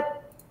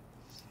thought,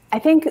 I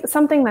think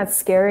something that's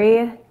scary,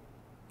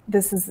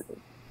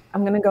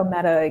 I'm going to go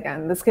meta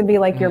again. This could be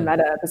like your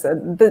meta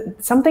episode.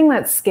 Something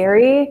that's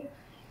scary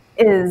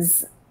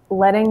is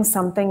letting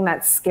something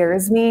that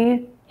scares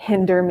me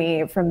hinder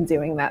me from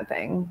doing that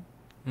thing.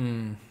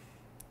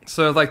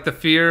 So like the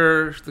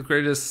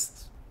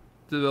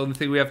only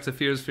thing we have to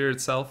fear is fear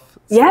itself.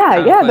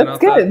 Yeah, that's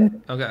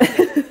good. Okay.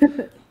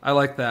 I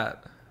like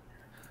that.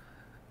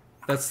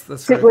 That's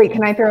Wait, cool.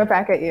 Can I throw it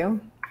back at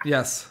you?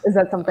 Yes. Is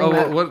that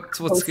something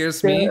what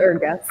scares me? Or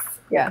guess?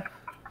 Yeah.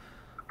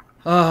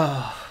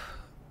 Oh,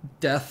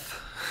 death.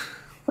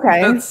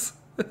 Okay. That's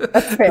fair.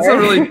 That's not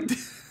really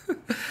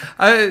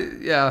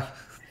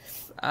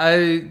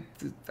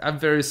I'm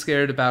very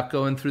scared about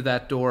going through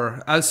that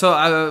door.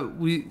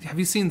 Have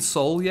you seen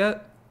Soul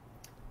yet?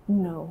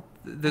 No.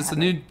 There's a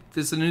new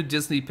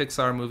Disney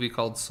Pixar movie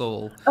called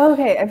Soul.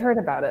 Okay, I've heard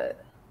about it.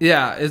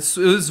 Yeah, it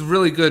was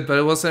really good, but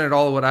it wasn't at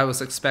all what I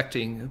was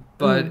expecting.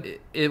 But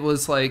it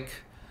was like,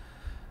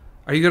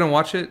 are you gonna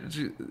watch it?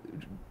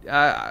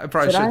 I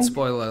probably should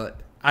spoil it.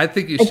 I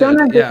think you should. I don't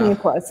have Disney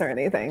Plus or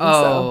anything.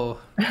 Oh,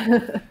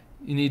 so.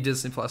 You need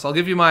Disney Plus. I'll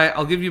give you my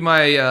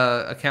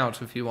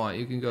account if you want.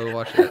 You can go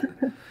watch it.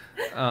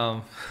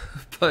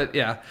 But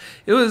yeah,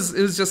 it was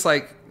just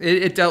like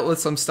it dealt with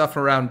some stuff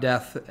around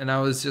death, and I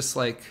was just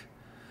like,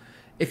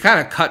 it kind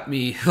of cut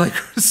me like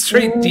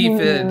straight deep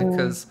in,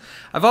 because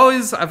I've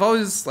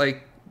always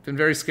like been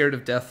very scared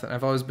of death, and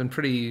I've always been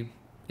pretty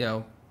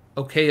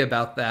okay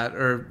about that,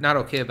 or not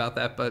okay about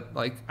that, but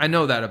like I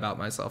know that about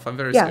myself. I'm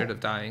very scared of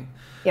dying.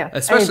 Yeah,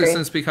 especially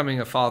since becoming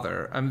a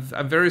father. I'm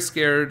very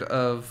scared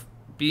of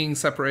being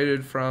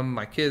separated from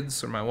my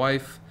kids or my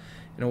wife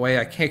in a way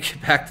I can't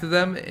get back to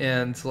them,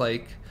 and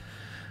like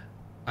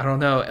I don't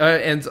know,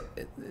 and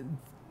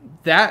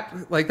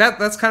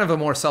that's kind of a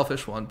more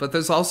selfish one. But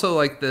there's also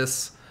like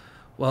this,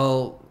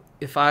 well,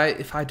 if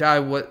I die,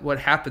 what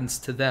happens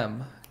to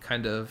them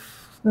kind of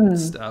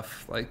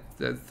stuff. Like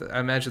I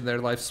imagine their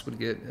lives would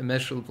get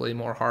immeasurably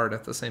more hard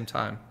at the same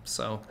time.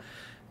 So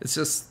it's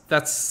just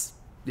that's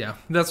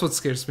what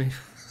scares me.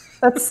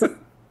 That's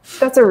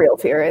a real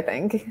fear, I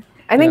think.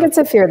 I think it's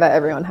a fear that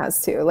everyone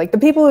has too. Like the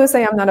people who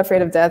say I'm not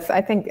afraid of death,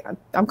 I think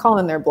I'm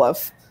calling their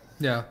bluff.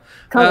 Yeah.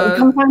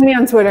 Come find me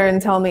on Twitter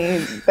and tell me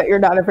that you're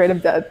not afraid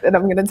of death, and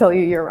I'm going to tell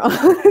you you're wrong.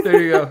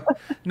 There you go.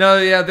 No,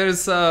 yeah,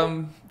 there's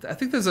I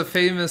think there's a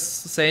famous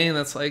saying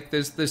that's like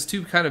there's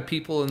two kind of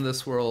people in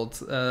this world.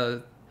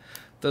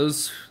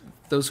 Those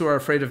who are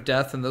afraid of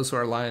death and those who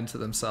are lying to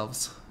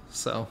themselves.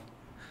 So,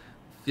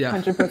 yeah.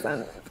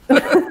 100%.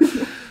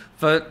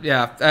 But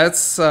yeah,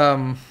 that's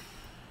I'm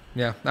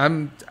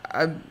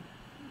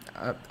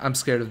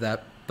scared of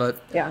that.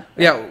 But yeah,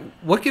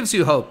 what gives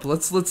you hope?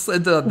 Let's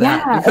end on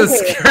that, because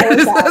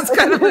that's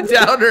kind of a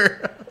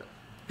downer.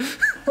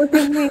 What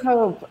gives me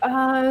hope?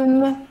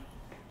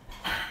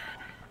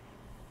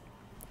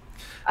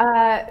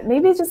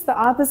 Maybe just the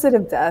opposite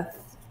of death.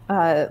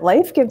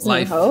 Life gives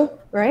me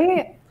hope,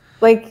 right?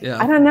 Like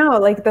I don't know,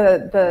 like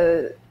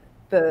the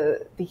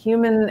the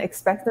human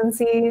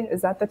expectancy,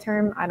 is that the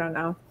term? I don't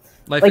know.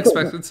 Life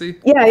expectancy?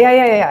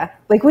 Yeah.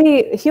 Like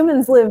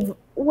humans live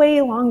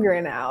way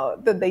longer now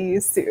than they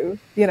used to,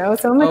 you know?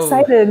 So I'm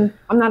excited.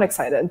 I'm not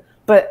excited,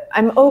 but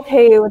I'm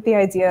okay with the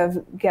idea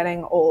of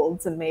getting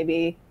old and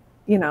maybe,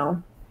 you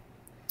know,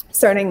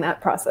 starting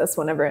that process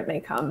whenever it may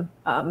come.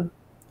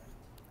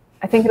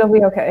 I think it'll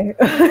be okay.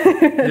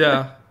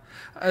 Yeah.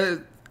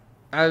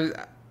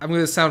 I'm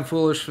going to sound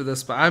foolish for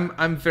this, but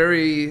I'm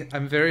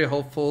very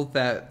hopeful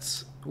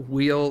that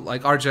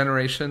like our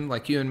generation,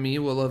 like you and me,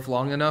 will live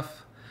long enough.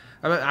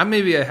 I'm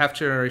maybe a half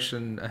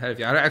generation ahead of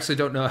you. I actually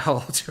don't know how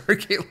old you are,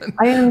 Kaitlyn.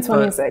 I am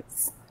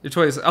 26. You're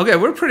 26. Okay,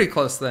 we're pretty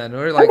close then.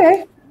 We're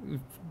like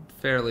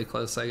fairly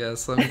close, I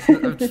guess. I'm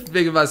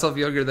making myself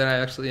younger than I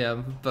actually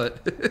am, but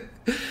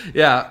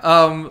yeah,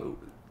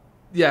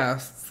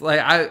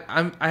 like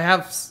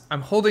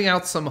I'm holding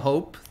out some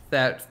hope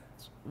that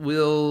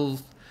we'll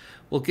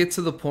get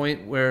to the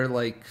point where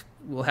like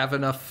we'll have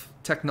enough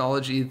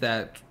technology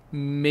that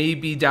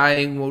maybe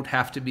dying won't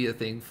have to be a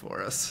thing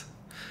for us.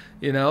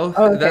 You know,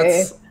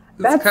 that's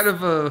kind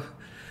of a.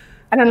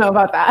 I don't know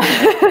about that.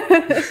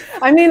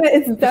 I mean,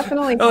 it's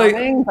definitely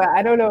coming, but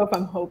I don't know if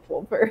I'm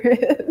hopeful for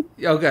it.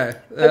 Okay,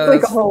 it's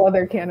like a whole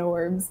other can of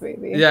worms,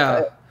 maybe.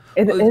 Yeah,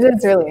 it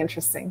is really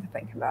interesting to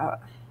think about.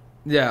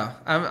 Yeah,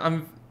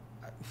 I'm.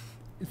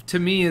 To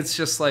me, it's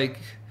just like,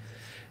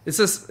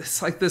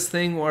 it's like this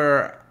thing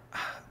where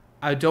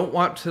I don't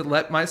want to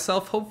let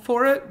myself hope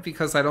for it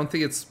because I don't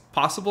think it's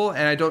possible,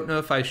 and I don't know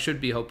if I should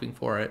be hoping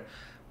for it.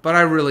 But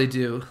I really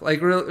do.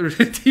 Like, really,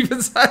 deep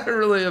inside, I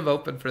really am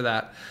open for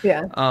that.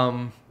 Yeah.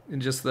 And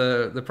just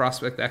the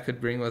prospect that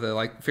could bring with it,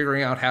 like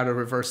figuring out how to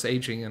reverse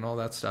aging and all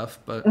that stuff.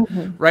 But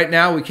right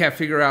now, we can't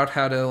figure out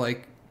how to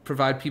like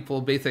provide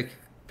people basic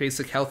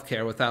health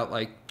care without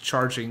like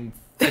charging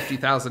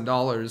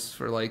 $50,000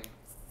 for like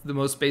the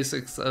most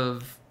basics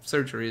of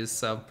surgeries.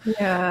 So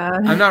yeah,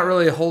 I'm not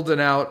really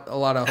holding out a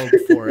lot of hope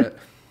for it.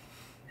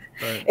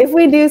 But if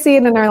we do see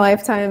it in our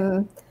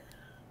lifetime,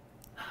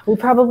 we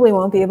probably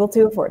won't be able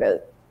to afford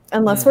it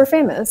unless we're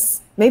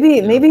famous. Maybe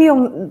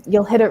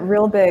you'll hit it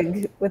real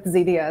big with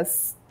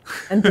ZDS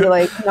and be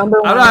like #1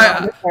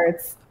 on the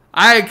charts.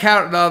 I ain't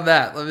counting on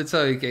that. Let me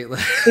tell you, Kaitlyn.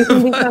 You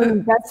can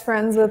become best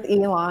friends with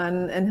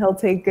Elon, and he'll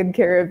take good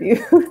care of you,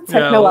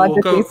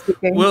 technologically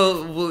speaking.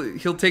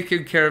 He'll take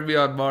good care of me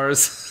on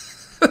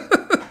Mars.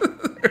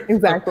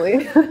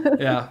 Exactly.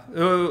 Yeah.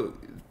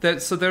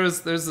 So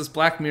there's this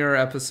Black Mirror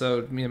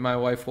episode me and my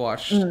wife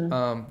watched.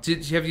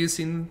 Have you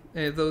seen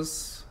any of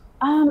those?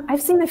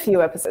 I've seen a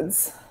few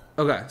episodes.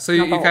 Okay, so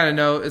you kind of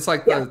know it's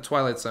like the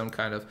Twilight Zone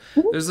kind of.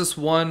 There's this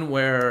one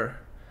where,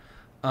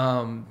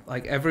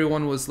 like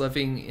everyone was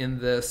living in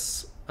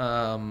this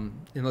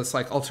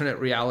like alternate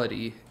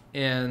reality,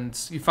 and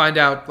you find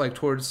out like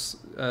towards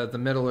the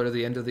middle or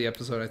the end of the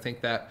episode, I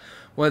think, that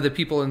one of the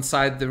people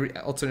inside the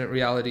alternate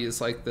reality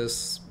is like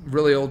this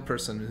really old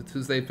person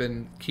who they've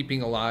been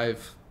keeping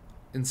alive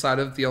inside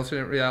of the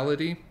alternate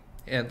reality,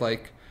 and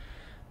like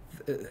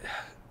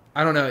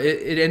I don't know,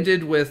 it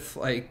ended with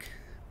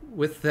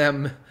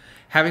them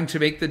having to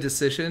make the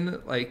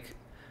decision, like,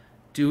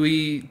 do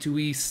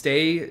we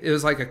stay? It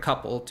was like a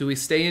couple. Do we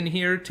stay in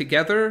here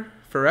together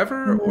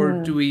forever,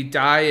 or do we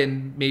die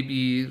and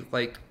maybe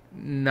like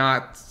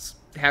not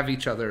have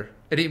each other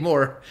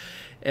anymore?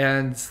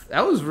 And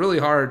that was really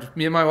hard.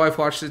 Me and my wife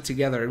watched it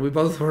together, and we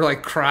both were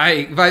like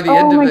crying by the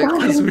end of it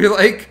because we were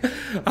like,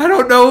 I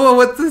don't know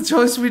what the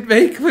choice we'd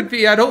make would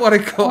be. I don't want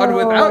to go on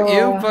without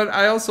you, but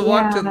I also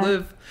want to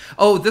live.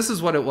 Oh, this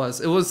is what it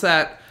was. It was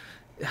that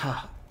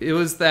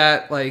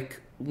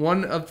like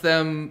one of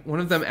them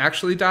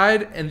actually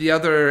died, and the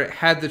other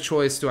had the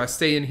choice: do I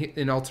stay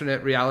in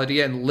alternate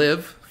reality and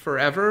live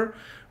forever,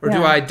 or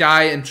do I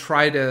die and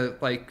try to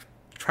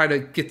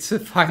get to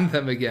find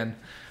them again?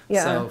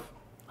 Yeah. So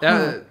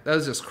that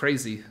was just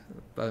crazy,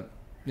 but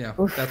yeah,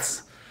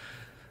 that's.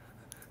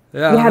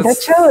 Yeah, that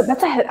show.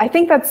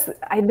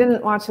 I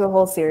didn't watch the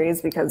whole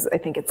series because I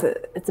think it's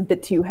a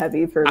bit too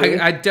heavy for me.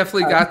 I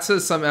definitely got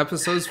to some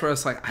episodes where I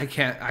was like,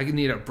 I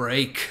need a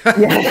break.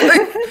 Yeah.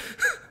 Like,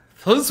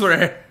 those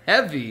were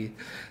heavy.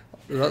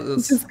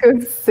 Just go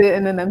sit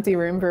in an empty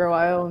room for a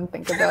while and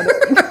think about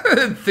it.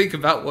 And think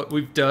about what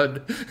we've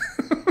done.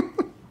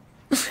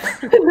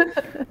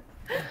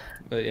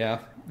 But yeah,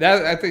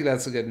 I think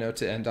that's a good note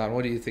to end on.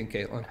 What do you think,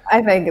 Kaitlyn?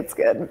 I think it's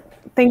good.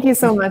 Thank you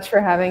so much for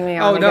having me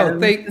on.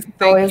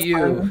 Thank you.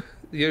 Fun.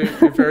 You're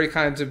very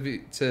kind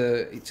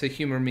to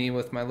humor me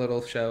with my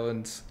little show,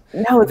 and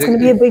no, it's going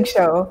to be a big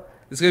show.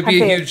 It's going to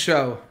be a huge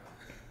show.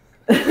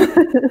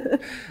 I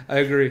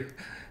agree.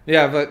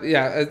 Yeah, but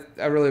yeah,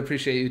 I really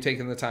appreciate you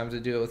taking the time to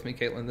do it with me,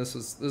 Kaitlyn. This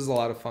is a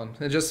lot of fun,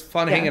 and just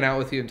fun hanging out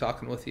with you and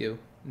talking with you.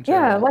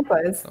 Yeah,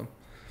 likewise. So,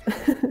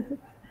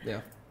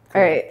 yeah. Cool.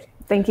 All right.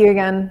 Thank you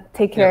again.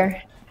 Take care.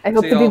 Yeah. I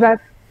hope to be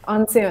back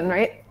on soon,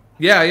 right?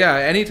 Yeah.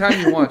 Anytime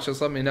you want,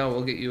 just let me know.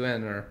 We'll get you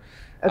in, or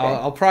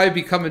I'll probably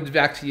be coming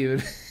back to you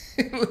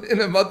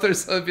in a month or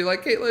so and be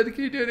like, Kaitlyn,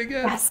 can you do it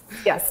again?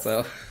 Yes.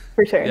 So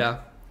for sure. Yeah.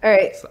 All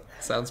right.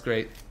 Sounds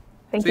great.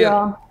 Thank you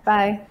all.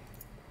 Bye.